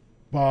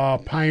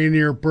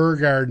Pioneer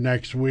Burgard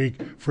next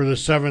week for the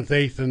 7th,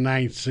 8th, and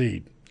 9th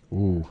seed.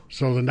 Ooh.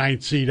 So the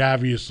 9th seed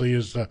obviously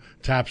is the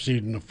top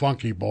seed in the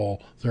Funky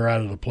Bowl. They're out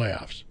of the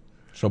playoffs.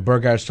 So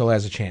Burgard still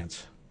has a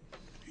chance.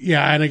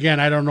 Yeah, and again,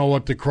 I don't know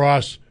what the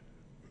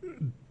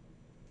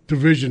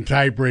cross-division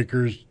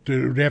tiebreakers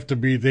would have to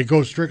be. They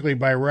go strictly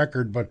by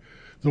record, but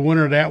the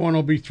winner of that one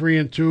will be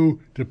 3-2.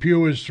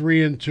 Depew is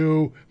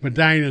 3-2.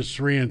 Medina is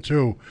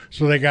 3-2.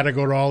 So they got to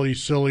go to all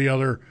these silly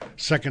other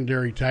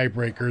secondary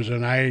tiebreakers,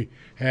 and I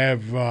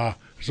have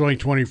it's only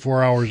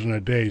 24 hours in a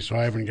day, so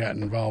I haven't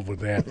gotten involved with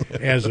that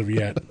as of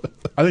yet.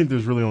 I think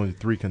there's really only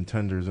 3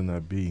 contenders in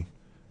that B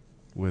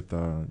with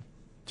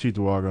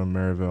Cheektowaga,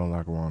 Maryville, and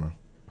Lackawanna.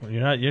 Well,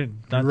 you're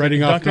not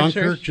writing off Dunkirk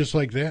Dunkirk just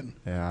like that?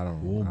 Yeah, I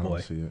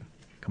don't see it.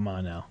 Come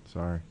on now.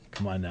 Sorry.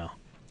 Come on now.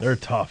 They're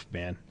tough,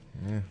 man.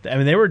 Yeah. I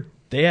mean,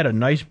 they had a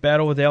nice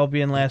battle with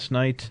Albion last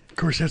night. Of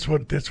course, that's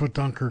what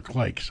Dunkirk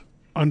likes.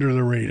 Under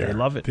the radar. They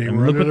love it. They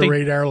were under the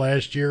radar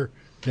last year.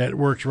 That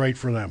works right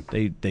for them.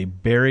 They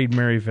buried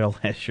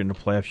Maryville last year in the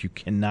playoffs. You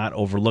cannot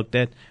overlook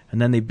that. And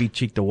then they beat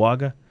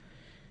Cheektowaga.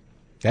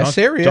 That's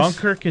serious.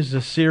 Dunkirk is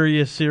a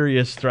serious,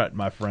 serious threat,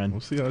 my friend.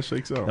 We'll see how it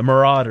shakes out. The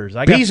Marauders.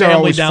 I Bees got are family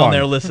always down fun.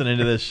 there listening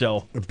to this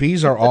show. The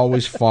Bees are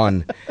always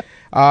fun.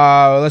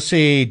 Let's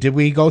see. Did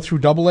we go through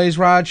double A's,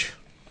 Raj?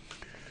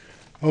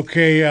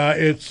 Okay,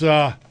 it's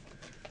about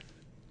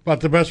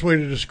the best way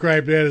to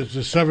describe that is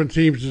the 7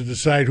 teams to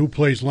decide who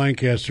plays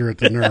Lancaster at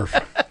the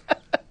Nerf.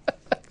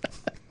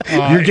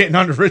 You're getting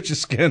under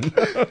Rich's skin.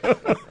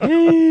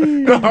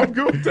 No, I'm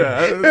good with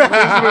that.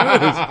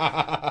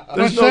 That's what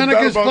it is.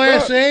 Seneca's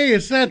Class A.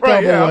 It's not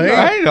double A.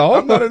 I know.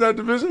 I'm not in that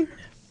division.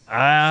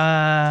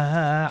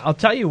 I'll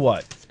tell you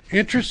what.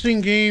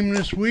 Interesting game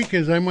this week,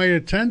 as I might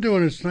attend to,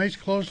 and it's nice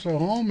close to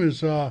home,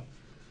 is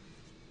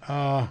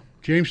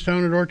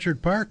Jamestown at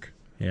Orchard Park.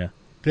 Yeah.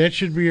 That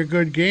should be a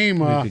good game.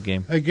 Good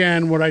game.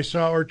 Again, what I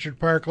saw Orchard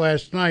Park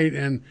last night,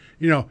 and,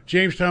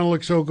 Jamestown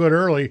looked so good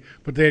early,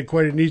 but they had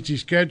quite an easy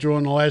schedule.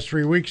 In the last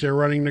 3 weeks, they're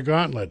running the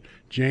gauntlet.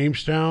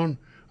 Jamestown,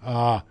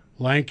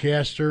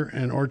 Lancaster,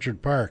 and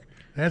Orchard Park.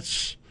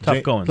 That's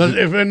tough going.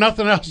 If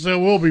nothing else, they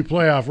will be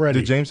playoff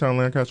ready. Did Jamestown and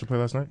Lancaster play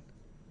last night?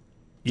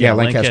 Yeah,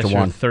 Lancaster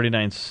won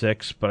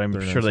 39-6, but I'm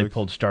sure they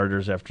pulled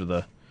starters after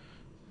the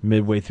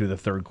midway through the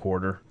third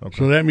quarter. Okay.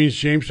 So that means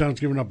Jamestown's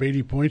given up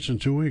 80 points in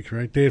 2 weeks,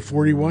 right? They had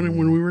 41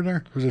 when we were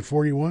there. Was it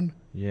 41?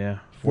 Yeah,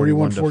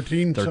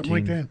 41-14, something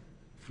like that.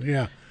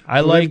 Yeah.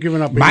 I like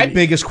giving up. My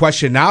biggest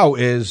question now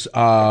is,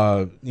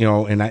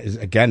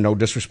 again, no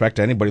disrespect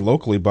to anybody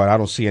locally, but I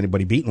don't see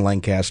anybody beating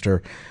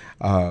Lancaster.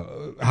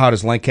 How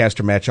does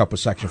Lancaster match up with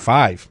Section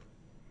 5?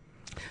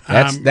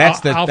 That's the big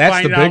question. I'll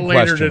find out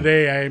later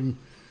today. I'm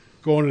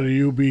going to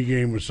the UB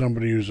game with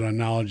somebody who's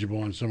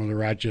knowledgeable on some of the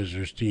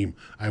Rochester's team.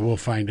 I will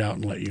find out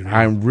and let you know.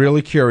 I'm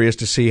really curious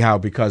to see how,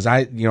 because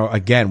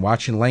again,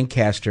 watching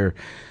Lancaster,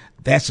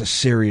 that's a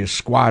serious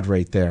squad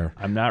right there.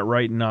 I'm not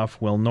writing off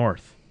Will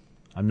North.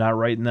 I'm not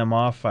writing them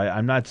off.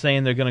 I'm not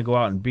saying they're going to go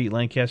out and beat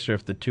Lancaster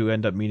if the two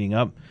end up meeting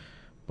up,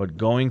 but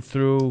going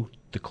through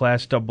the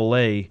Class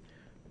AA,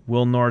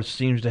 Will North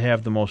seems to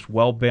have the most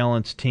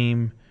well-balanced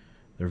team.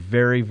 They're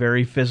very,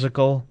 very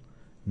physical.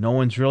 No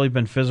one's really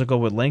been physical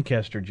with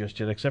Lancaster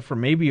just yet, except for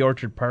maybe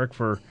Orchard Park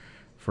for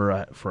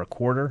a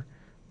quarter.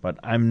 But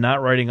I'm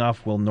not writing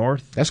off Will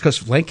North. That's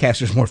because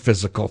Lancaster's more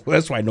physical.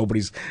 That's why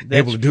nobody's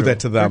able to do that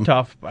to them. They're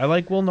tough. I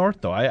like Will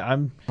North, though.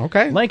 I'm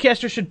okay.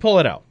 Lancaster should pull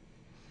it out.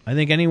 I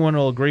think anyone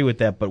will agree with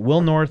that. But Will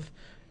North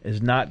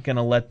is not going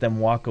to let them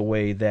walk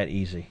away that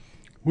easy.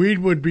 We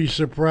would be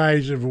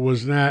surprised if it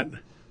was not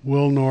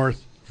Will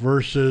North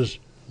versus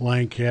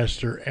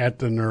Lancaster at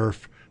the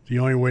Nerf. The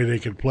only way they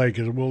could play,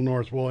 because Will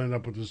North will end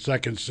up with the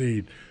 2nd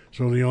seed,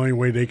 so the only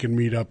way they can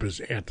meet up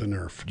is at the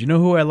Nerf. Do you know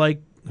who I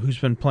like, who's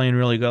been playing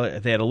really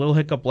good? They had a little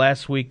hiccup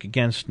last week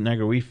against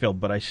Niagara-Wheatfield,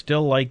 but I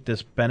still like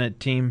this Bennett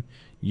team.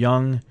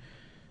 Young,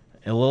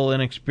 a little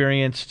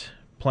inexperienced,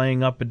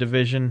 playing up a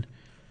division.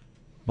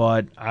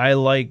 But I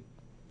like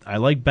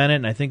Bennett,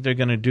 and I think they're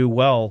going to do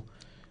well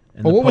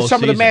in the What would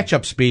some of the postseason.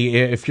 matchups be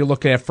if you're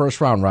looking at first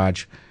round,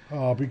 Raj?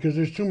 Because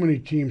there's too many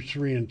teams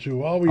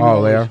 3-2. All we Oh,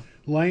 know there? is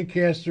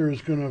Lancaster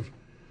is going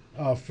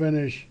to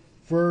finish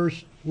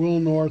first. Will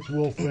North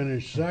will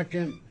finish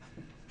second.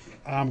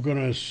 I'm going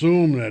to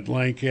assume that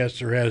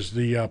Lancaster has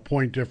the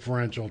point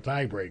differential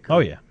tiebreaker. Oh,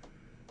 yeah.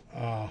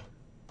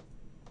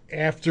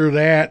 After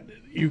that,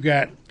 you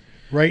got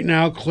right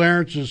now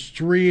Clarence is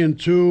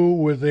 3-2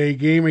 with a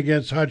game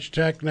against Hutch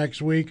Tech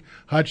next week.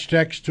 Hutch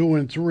Tech's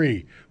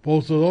 2-3.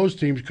 Both of those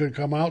teams could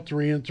come out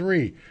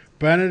 3-3.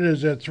 Bennett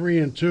is at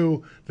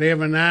 3-2. They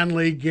have a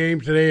non-league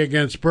game today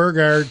against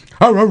Burgard,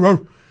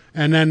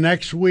 and then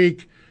next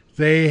week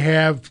they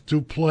have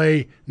to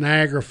play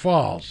Niagara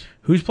Falls.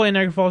 Who's playing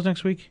Niagara Falls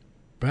next week?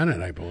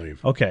 Bennett, I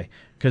believe. Okay,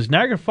 because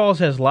Niagara Falls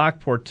has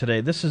Lockport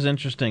today. This is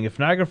interesting. If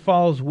Niagara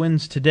Falls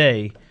wins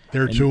today,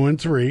 They're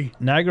 2-3.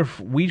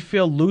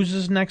 Niagara-Wheatfield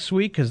loses next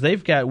week because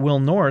they've got Will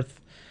North.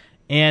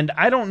 And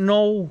I don't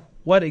know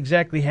what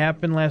exactly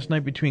happened last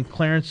night between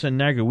Clarence and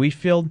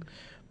Niagara-Wheatfield,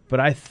 but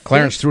I think...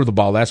 Clarence threw the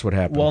ball. That's what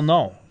happened. Well,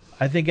 no.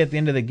 I think at the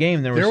end of the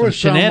game there Was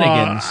some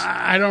shenanigans.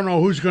 I don't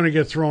know who's going to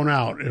get thrown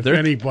out, if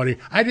anybody.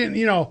 I didn't,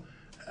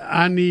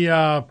 on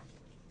the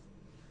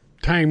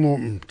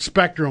time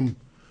spectrum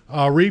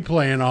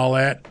replay and all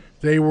that,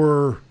 they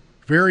were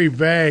very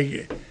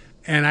vague,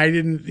 and I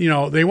didn't,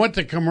 they went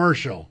to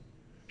commercial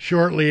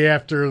shortly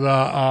after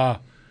the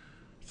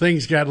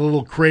things got a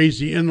little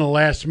crazy in the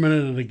last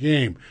minute of the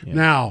game. Yeah.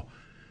 Now,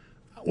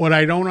 what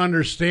I don't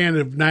understand,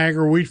 if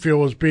Niagara-Wheatfield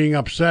was being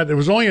upset, it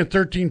was only a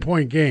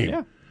 13-point game.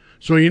 Yeah.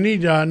 So you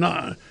need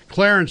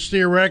Clarence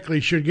theoretically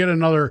should get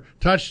another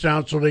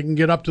touchdown so they can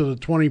get up to the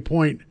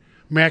 20-point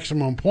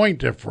maximum point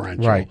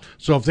differential. Right.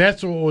 So if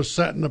that's what was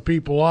setting the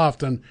people off,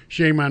 then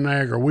shame on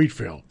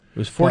Niagara-Wheatfield. It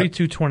was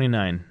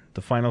 42-29,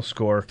 the final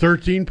score.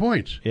 13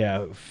 points.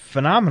 Yeah,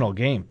 phenomenal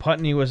game.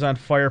 Putney was on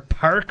fire.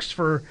 Parks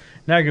for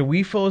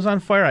Niagara-Wheatfield was on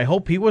fire. I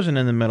hope he wasn't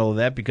in the middle of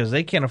that because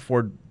they can't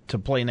afford to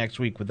play next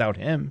week without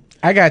him.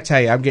 I got to tell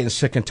you, I'm getting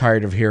sick and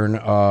tired of hearing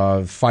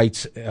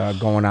fights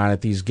going on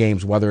at these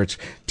games, whether it's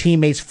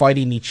teammates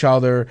fighting each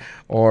other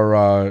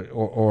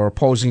or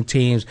opposing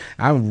teams.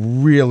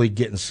 I'm really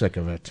getting sick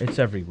of it. It's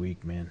every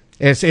week, man.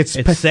 It's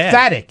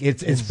pathetic.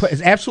 It's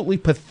absolutely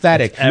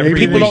pathetic.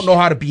 People don't know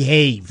how to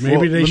behave.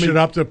 Maybe they should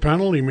up the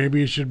penalty.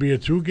 Maybe it should be a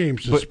 2-game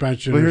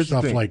suspension or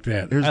stuff like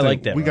that. Here's I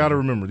like that. We got to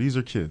remember, these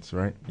are kids,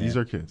 right? Yeah. These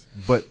are kids.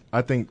 But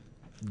I think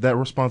that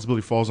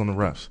responsibility falls on the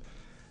refs.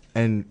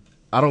 And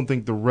I don't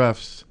think the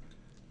refs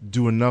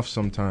do enough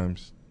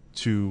sometimes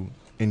to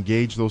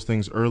engage those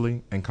things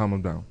early and calm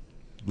them down.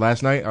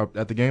 Last night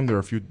at the game, there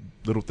were a few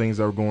little things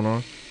that were going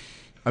on.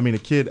 I mean, a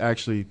kid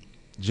actually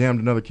jammed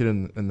another kid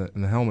in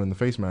the helmet, in the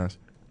face mask,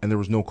 and there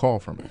was no call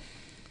from it.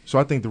 So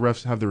I think the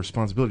refs have the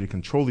responsibility to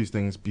control these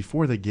things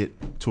before they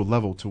get to a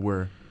level to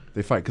where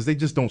they fight, because they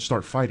just don't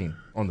start fighting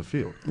on the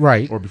field,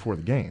 right, or before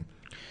the game,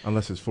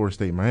 unless it's Florida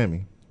State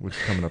Miami, which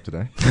is coming up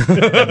today.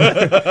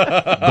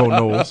 Go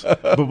Noles.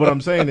 But what I'm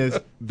saying is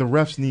the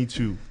refs need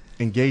to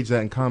engage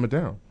that and calm it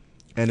down.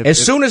 And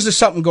as soon as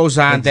something goes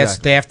on,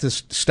 exactly. they have to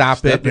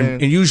stop it.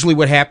 And usually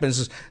what happens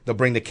is they'll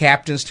bring the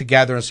captains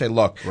together and say,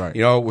 look, right.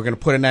 We're going to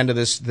put an end to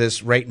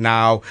this right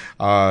now.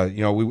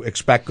 We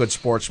expect good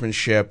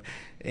sportsmanship.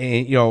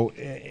 And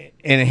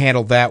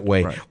handle that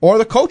way. Right. Or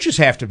the coaches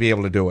have to be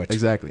able to do it.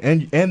 Exactly.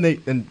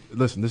 And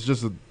listen, this is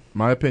just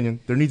my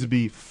opinion. There needs to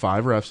be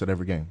 5 refs at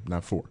every game,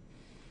 not 4.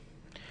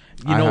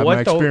 You know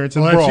what, though?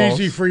 Well, that's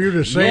easy for you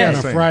to say on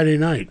a Friday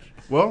night.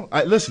 Well,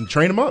 listen,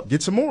 train them up,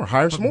 get some more,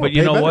 hire some more. But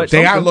you know what?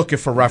 They are looking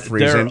for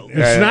referees.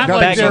 It's not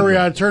like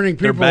they're turning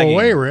people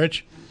away,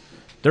 Rich.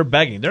 They're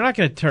begging. They're not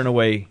going to turn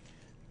away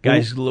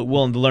guys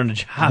willing to learn the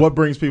job. What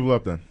brings people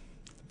up then?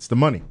 It's the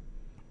money.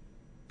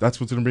 That's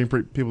what's going to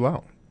bring people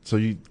out. So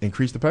you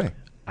increase the pay.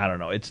 I don't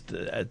know.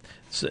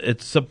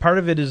 It's a part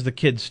of it is the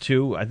kids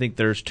too. I think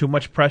there's too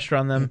much pressure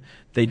on them.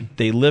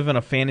 They live in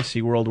a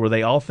fantasy world where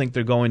they all think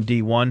they're going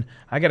D1.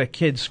 I got a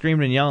kid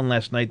screaming and yelling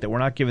last night that we're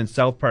not giving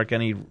South Park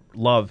any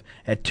love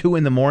at 2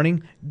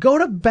 a.m. Go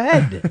to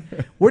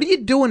bed. What are you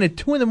doing at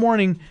 2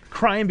 a.m.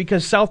 crying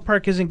because South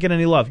Park isn't getting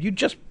any love? You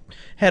just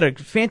had a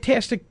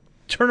fantastic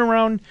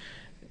turnaround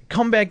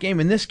comeback game,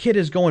 and this kid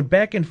is going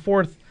back and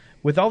forth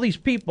with all these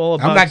people.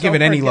 I'm not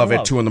giving any love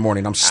at 2 a.m.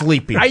 I'm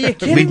sleeping. Are you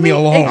kidding Leave me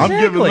alone. Exactly.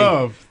 I'm giving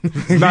love.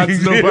 Not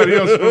to nobody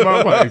else but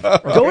my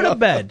wife. Go to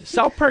bed.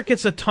 South Park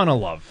gets a ton of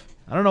love.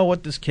 I don't know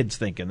what this kid's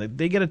thinking.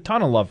 They get a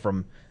ton of love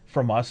from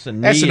from us.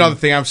 And That's another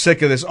thing. I'm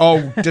sick of this.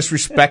 Oh,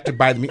 disrespected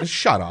by the media.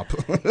 Shut up.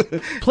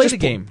 Play the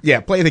game.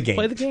 Play the game.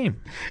 Play the game.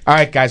 All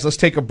right, guys, let's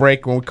take a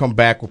break. When we come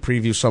back, we'll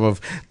preview some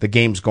of the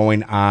games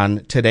going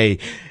on today.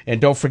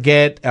 And don't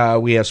forget,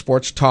 we have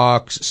Sports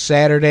Talks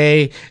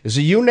Saturday. Is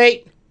it you,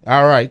 Nate?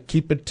 All right,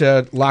 keep it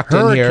locked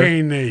in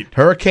here.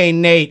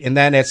 Hurricane Nate. And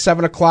then at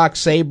 7 o'clock,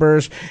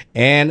 Sabres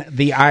and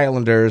the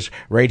Islanders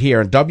right here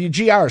on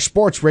WGR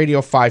Sports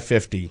Radio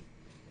 550.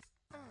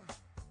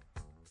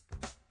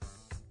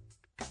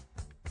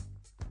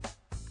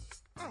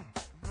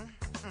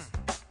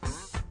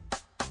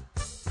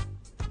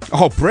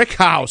 Oh, Brick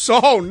House.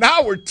 Oh,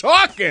 now we're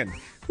talking.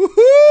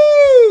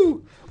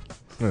 Woohoo!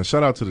 Man,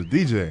 shout out to the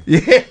DJ.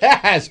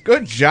 Yes,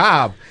 good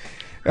job.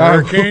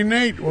 Hurricane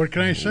Nate, what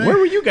can I say? Where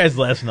were you guys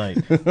last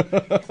night?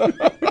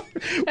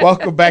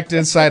 Welcome back to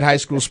Inside High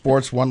School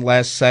Sports. One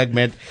last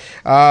segment.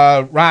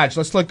 Raj,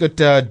 let's look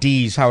at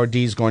D's. How are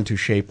D's going to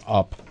shape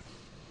up?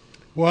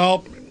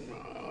 Well,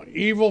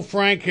 Evil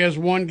Frank has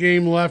one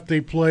game left. They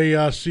play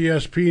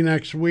CSP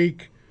next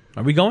week.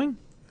 Are we going?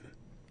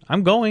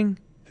 I'm going.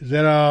 Is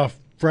that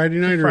Friday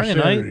night or Friday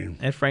Saturday? night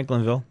at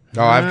Franklinville.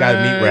 Oh, I've got a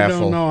meat raffle. I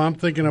don't know. I'm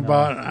thinking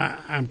about.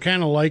 I'm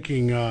kind of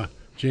liking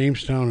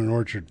Jamestown and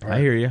Orchard Park. I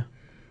hear you.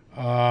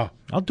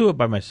 I'll do it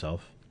by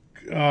myself.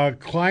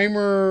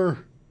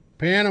 Clymer,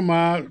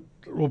 Panama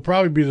will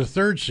probably be the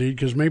third seed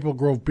because Maple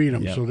Grove beat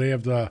them, so they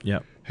have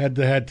the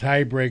head-to-head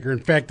tiebreaker. In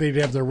fact, they'd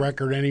have the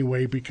record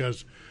anyway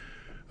because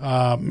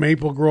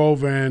Maple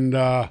Grove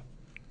and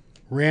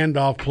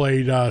Randolph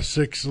played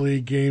 6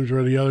 league games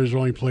where the others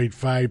only played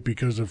 5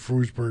 because of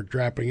Frewsburg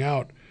dropping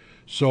out.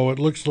 So it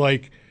looks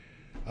like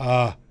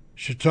Clymer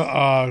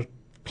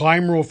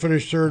will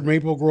finish third,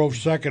 Maple Grove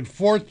second.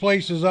 Fourth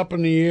place is up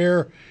in the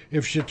air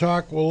if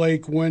Chautauqua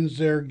Lake wins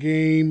their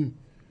game.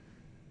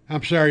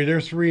 I'm sorry, they're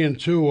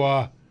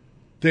 3-2.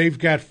 They've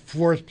got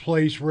fourth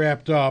place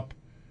wrapped up.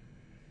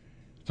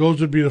 Those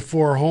would be the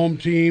 4 home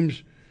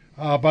teams.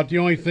 But the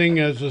only thing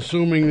is,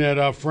 assuming that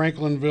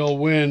Franklinville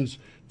wins,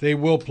 they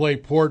will play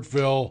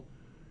Portville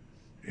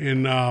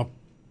in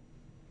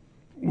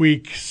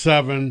week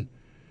 7.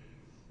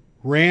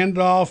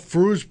 Randolph,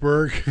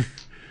 Frewsburg,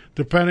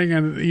 depending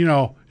on,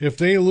 if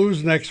they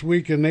lose next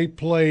week and they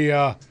play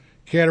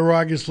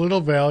Cattaraugus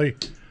Little Valley,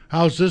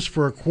 how's this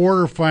for a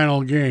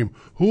quarterfinal game?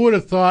 Who would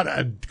have thought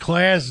a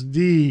Class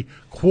D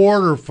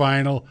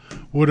quarterfinal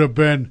would have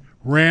been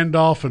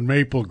Randolph and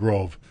Maple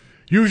Grove?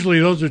 Usually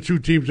those are 2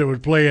 teams that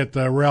would play at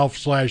the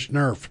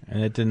Ralph/Nerf.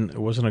 And it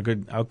wasn't a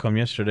good outcome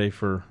yesterday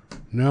for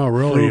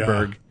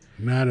Frewsburg.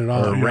 Not at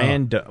all. Or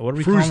what are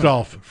we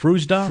Frusdolf.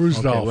 Frusdolf?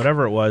 Frusdolf. Okay,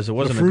 whatever it was The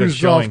wasn't a good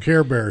showing.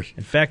 Care Bears.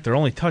 In fact, their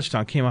only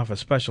touchdown came off of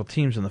special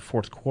teams in the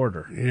 4th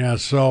quarter. Yeah,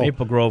 so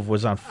Maple Grove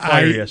was on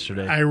fire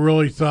yesterday. I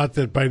really thought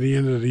that by the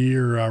end of the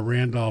year,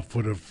 Randolph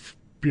would have,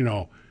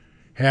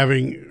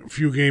 having a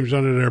few games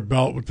under their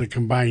belt with the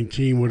combined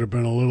team would have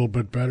been a little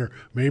bit better.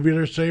 Maybe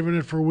they're saving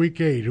it for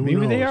week 8. Who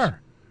knows?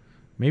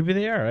 Maybe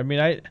they are. I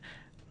mean,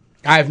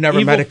 I've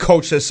never met a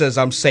coach that says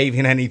I'm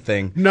saving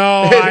anything.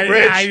 No,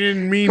 I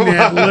didn't mean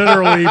that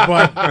literally,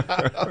 but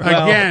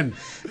again,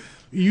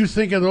 you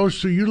think of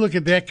those 2, you look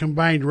at that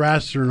combined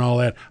roster and all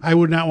that, I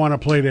would not want to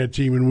play that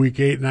team in week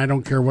 8, and I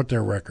don't care what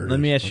their record is. Let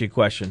me ask you a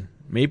question.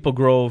 Maple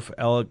Grove,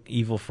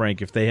 Evil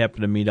Frank, if they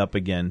happen to meet up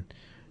again,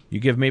 you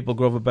give Maple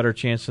Grove a better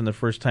chance than the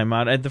first time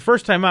out. At the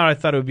first time out, I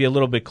thought it would be a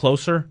little bit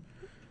closer.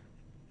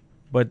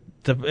 But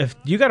if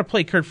you got to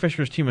play Kurt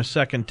Fisher's team a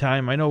second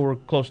time, I know we're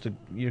close to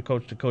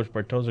Coach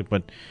Bartosik,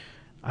 but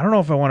I don't know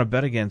if I want to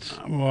bet against.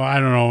 Well, I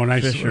don't know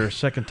when Fisher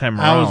second time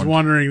around. I was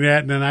wondering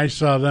that, and then I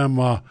saw them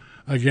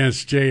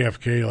against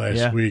JFK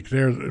last week.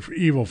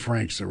 Evil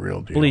Frank's the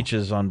real deal. Bleach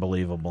is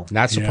unbelievable.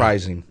 Not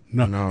surprising.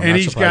 No, and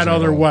he's got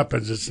other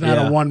weapons. It's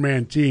not a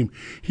one-man team.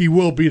 He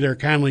will be their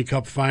Conley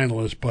Cup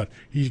finalist, but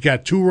he's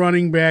got 2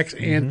 running backs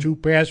and 2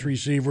 pass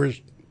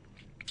receivers,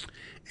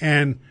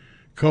 and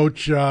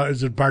Coach,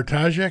 is it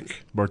Bartosik?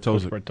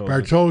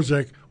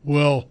 Bartosik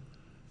will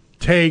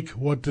take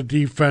what the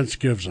defense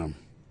gives them.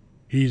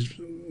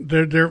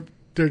 They're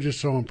just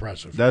so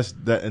impressive. That's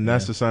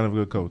the sign of a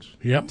good coach.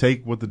 Yep.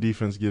 Take what the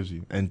defense gives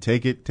you, and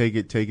take it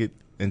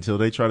until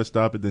they try to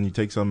stop it. Then you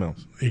take something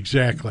else.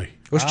 Exactly.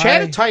 Was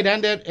Chad a tight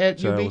end at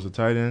Chad UB? was a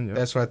tight end. Yep.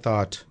 That's what I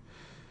thought.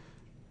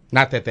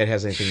 Not that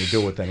has anything to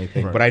do with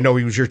anything, but I know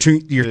he was your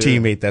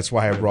teammate. That's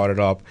why I brought it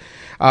up.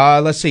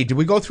 Let's see. Did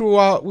we go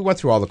through? We went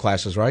through all the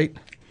classes, right?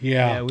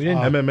 Yeah, we didn't.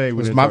 MMA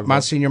was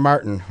Monsignor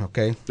Martin.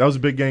 Okay, that was a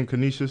big game.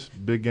 Canisius,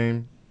 big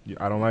game.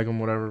 I don't like him,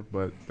 whatever,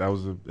 but that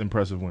was an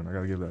impressive win. I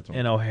got to give that to him.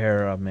 And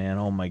O'Hara, man,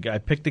 oh my God, I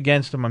picked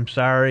against him. I'm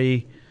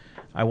sorry.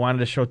 I wanted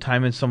to show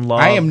Timon some love.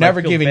 I am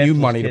never giving you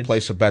money to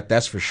place a bet.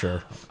 That's for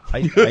sure.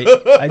 I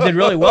did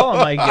really well on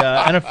my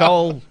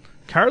NFL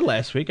card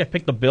last week. I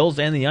picked the Bills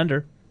and the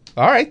under.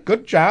 All right,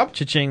 good job.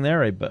 Cha-ching there,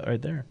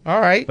 right there. All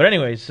right. But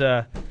anyways,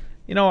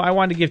 I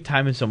wanted to give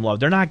Timon some love.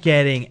 They're not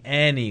getting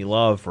any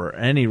love or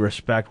any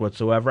respect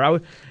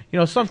whatsoever.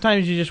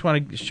 Sometimes you just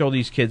want to show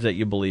these kids that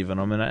you believe in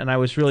them, and I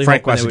was really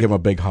Frank hoping wants to give him a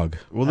big hug.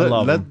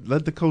 Well,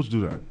 let the coach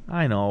do that.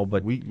 I know,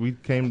 but we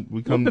come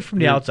from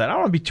the outside. I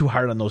don't want to be too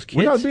hard on those kids.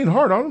 We're not being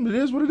hard on them. It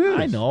is what it is.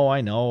 I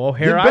know.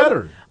 O'Hara. Get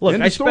better. Look,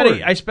 I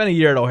spent a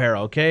year at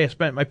O'Hara. Okay,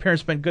 my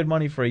parents spent good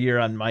money for a year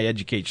on my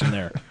education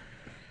there.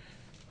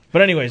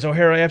 But anyways,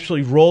 O'Hara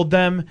absolutely rolled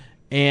them.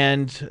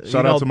 And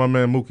shout out to my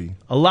man Mookie.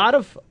 A lot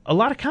of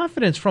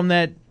confidence from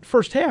that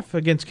first half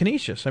against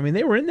Canisius. I mean,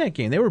 they were in that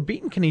game. They were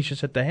beating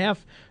Canisius at the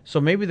half.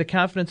 So maybe the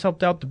confidence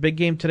helped out. The big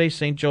game today,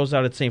 St. Joe's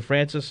out at St.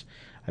 Francis.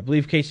 I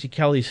believe Casey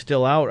Kelly's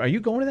still out. Are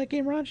you going to that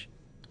game, Raj?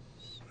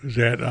 Is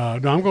that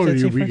no? I'm going to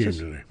the UB game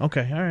today.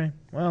 Okay, all right.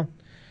 Well,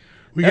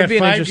 we got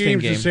 5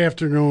 games this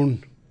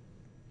afternoon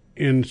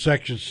in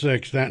Section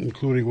 6, not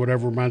including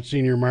whatever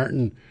Monsignor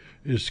Martin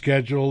is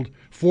scheduled.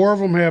 4 of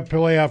them have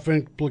playoff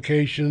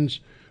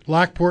implications.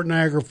 Lockport,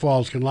 Niagara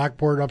Falls. Can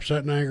Lockport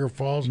upset Niagara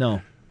Falls?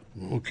 No.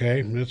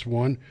 Okay, that's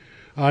one.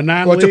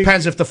 Well, it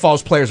depends if the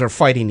Falls players are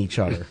fighting each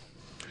other.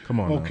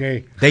 Come on.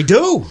 Okay. Now. They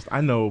do.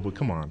 I know, but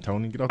come on,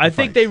 Tony. Get off I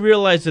think they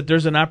realize that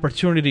there's an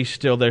opportunity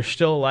still. They're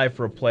still alive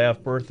for a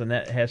playoff berth, and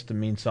that has to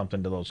mean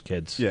something to those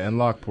kids. Yeah, and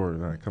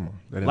Lockport, come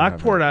on.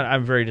 Lockport,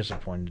 I'm very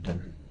disappointed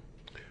in.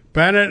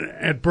 Bennett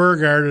at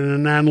Burgard in a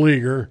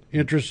non-leaguer.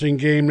 Interesting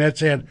game.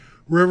 That's at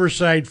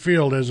Riverside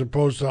Field as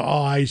opposed to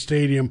All-High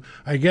Stadium.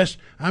 I guess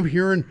I'm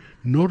hearing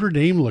Notre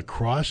Dame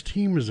lacrosse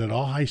team is at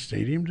All-High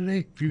Stadium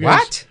today.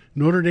 What?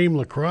 Notre Dame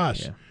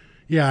lacrosse.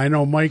 Yeah, I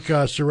know Mike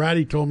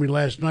Cerati told me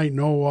last night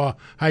no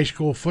high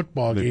school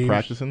football games. They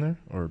practice in there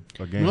or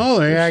a game?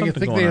 No, I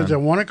think there's a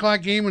 1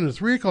 o'clock game and a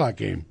 3 o'clock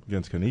game.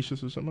 Against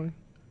Canisius or somebody?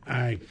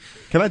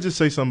 Can I just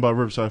say something about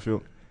Riverside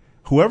Field?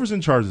 Whoever's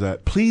in charge of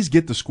that, please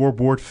get the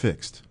scoreboard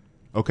fixed.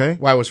 Okay?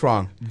 Why? What's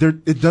wrong?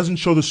 It doesn't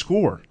show the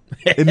score.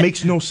 It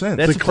makes no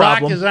sense. The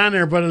clock is on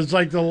there, but it's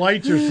like the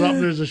lights or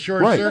something. There's a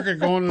short circuit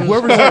going on.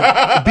 Whoever's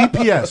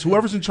BPS,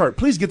 whoever's in charge,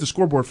 please get the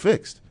scoreboard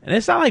fixed. And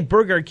it's not like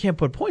Burgard can't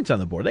put points on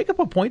the board. They can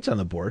put points on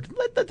the board.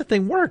 Let the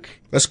thing work.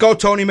 Let's go,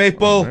 Tony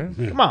Maple.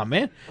 Come on,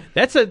 man.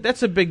 That's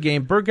a big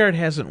game. Burgard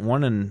hasn't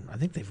won in, I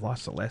think they've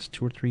lost the last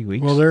 2 or 3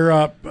 weeks. Well, they're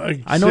I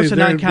know it's a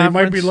non-conference. They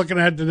might be looking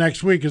ahead to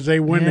next week as they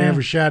win. They have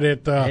a shot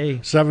at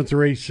 7th or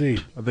 8th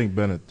seed. I think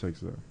Bennett takes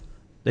that.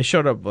 They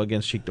showed up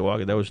against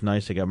Cheektowaga. That was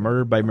nice. They got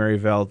murdered by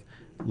Maryville.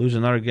 Lose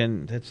another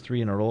again. That's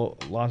 3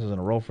 losses in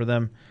a row for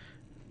them.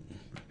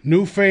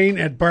 Newfane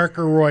at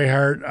Barker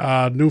Royhart.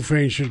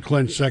 Newfane should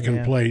clinch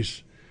second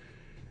place.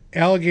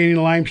 Allegheny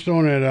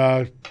Limestone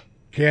at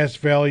Cass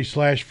Valley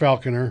 /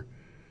 Falconer.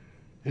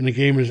 And the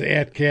game is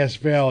at Cass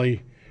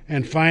Valley.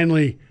 And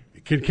finally,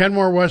 can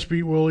Kenmore West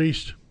beat Will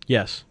East?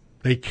 Yes.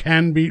 They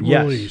can beat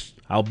Will East.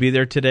 I'll be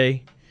there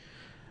today.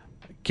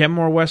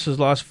 Kenmore West has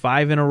lost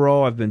 5 in a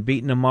row. I've been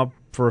beating them up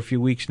for a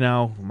few weeks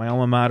now, my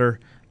alma mater.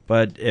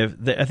 But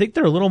I think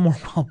they're a little more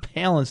well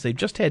balanced. They've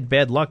just had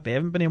bad luck. They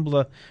haven't been able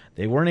to.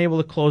 They weren't able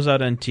to close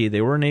out NT.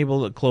 They weren't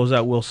able to close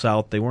out Will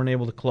South. They weren't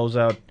able to close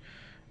out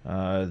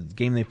the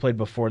game they played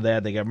before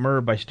that. They got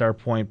murdered by Star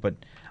Point. But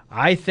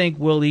I think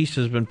Will East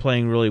has been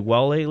playing really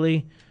well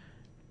lately.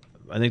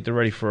 I think they're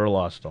ready for a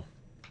loss, though.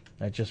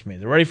 That's just me.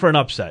 They're ready for an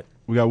upset.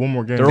 We got one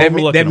more game.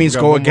 That means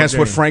go against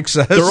what Frank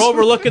says. They're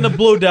overlooking the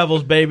Blue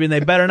Devils, baby, and they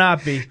better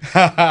not be. We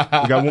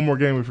got one more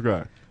game we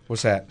forgot.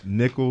 What's that?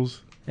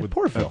 Nichols. At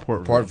Portville.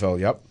 Portville,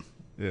 yep.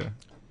 Yeah.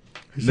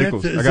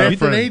 Nichols. Is that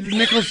today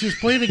Nichols just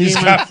played a game?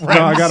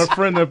 I got a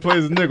friend that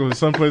plays at Nichols. His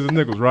son plays at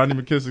Nichols. Rodney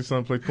McKissick's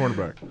son played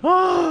cornerback.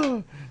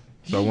 So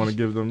I want to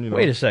give them,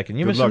 Wait a second.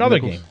 You missed another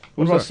game.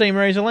 What about St.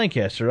 Mary's of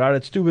Lancaster out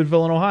at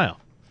Steubenville in Ohio?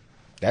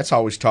 That's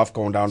always tough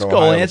going down to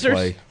Ohio to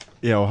play.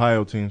 Yeah,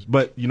 Ohio teams.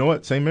 But you know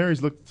what? St.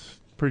 Mary's looked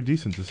pretty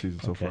decent this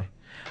season so far.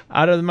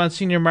 Out of the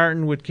Monsignor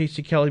Martin with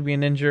Casey Kelly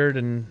being injured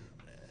and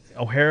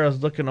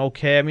O'Hara's looking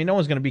okay. I mean, no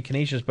one's going to be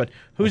Canisius, but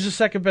who's the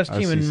second best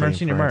team in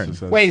Monsignor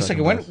Martin? Wait a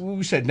second. When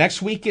we said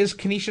next week is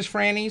Canisius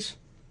Franny's?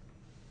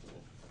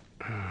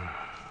 You're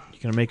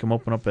going to make them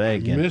open up an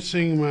egg again.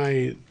 Missing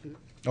my...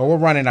 Oh, we're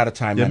running out of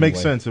time. Yeah, it makes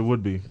sense. It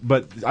would be.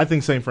 But I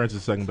think St. Francis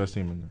is the second best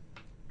team in there.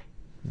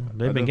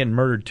 They've been getting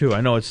murdered, too. I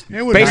know it's...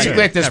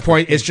 Basically, at this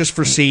point, it's just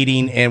for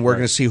seeding, and we're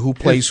going to see who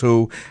plays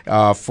who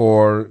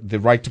for the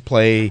right to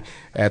play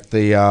at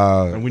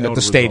the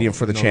stadium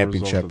for the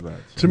championship.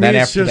 To me,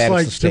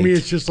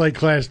 it's just like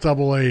Class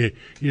AA.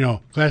 You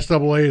know, Class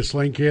AA is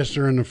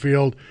Lancaster in the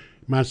field.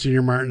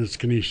 Monsignor Martin is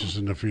Canisius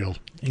in the field.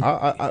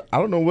 I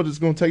don't know what it's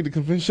going to take to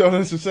convince y'all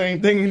that's the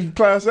same thing in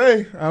Class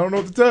A. I don't know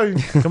what to tell you.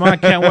 Come on,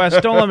 Kent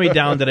West. Don't let me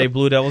down today,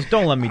 Blue Devils.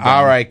 Don't let me down.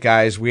 All right,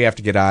 guys. We have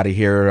to get out of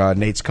here.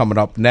 Nate's coming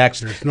up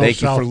next. There's no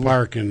South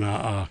Park in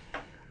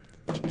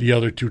the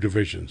other two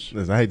divisions.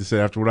 Listen, I hate to say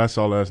after what I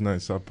saw last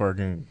night, South Park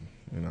ain't,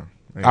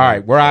 All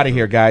right, we're out of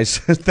here, guys.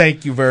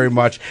 Thank you very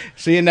much.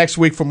 See you next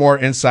week for more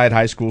Inside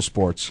High School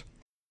Sports.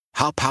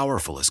 How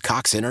powerful is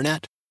Cox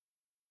Internet?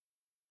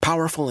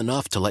 Powerful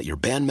enough to let your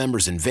band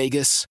members in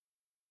Vegas,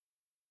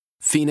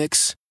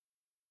 Phoenix,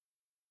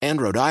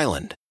 and Rhode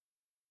Island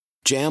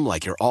jam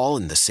like you're all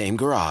in the same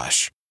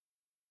garage.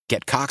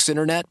 Get Cox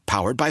Internet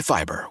powered by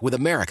fiber with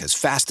America's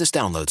fastest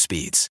download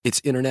speeds. It's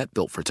internet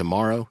built for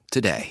tomorrow,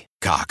 today.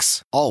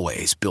 Cox,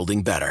 always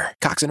building better.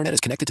 Cox Internet is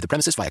connected to the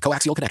premises via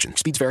coaxial connection.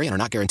 Speeds vary and are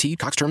not guaranteed.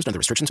 Cox terms and other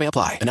restrictions may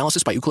apply.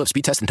 Analysis by Ookla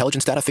Speed Test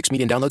Intelligence Data. Fixed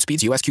median download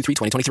speeds. US Q3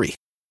 2023.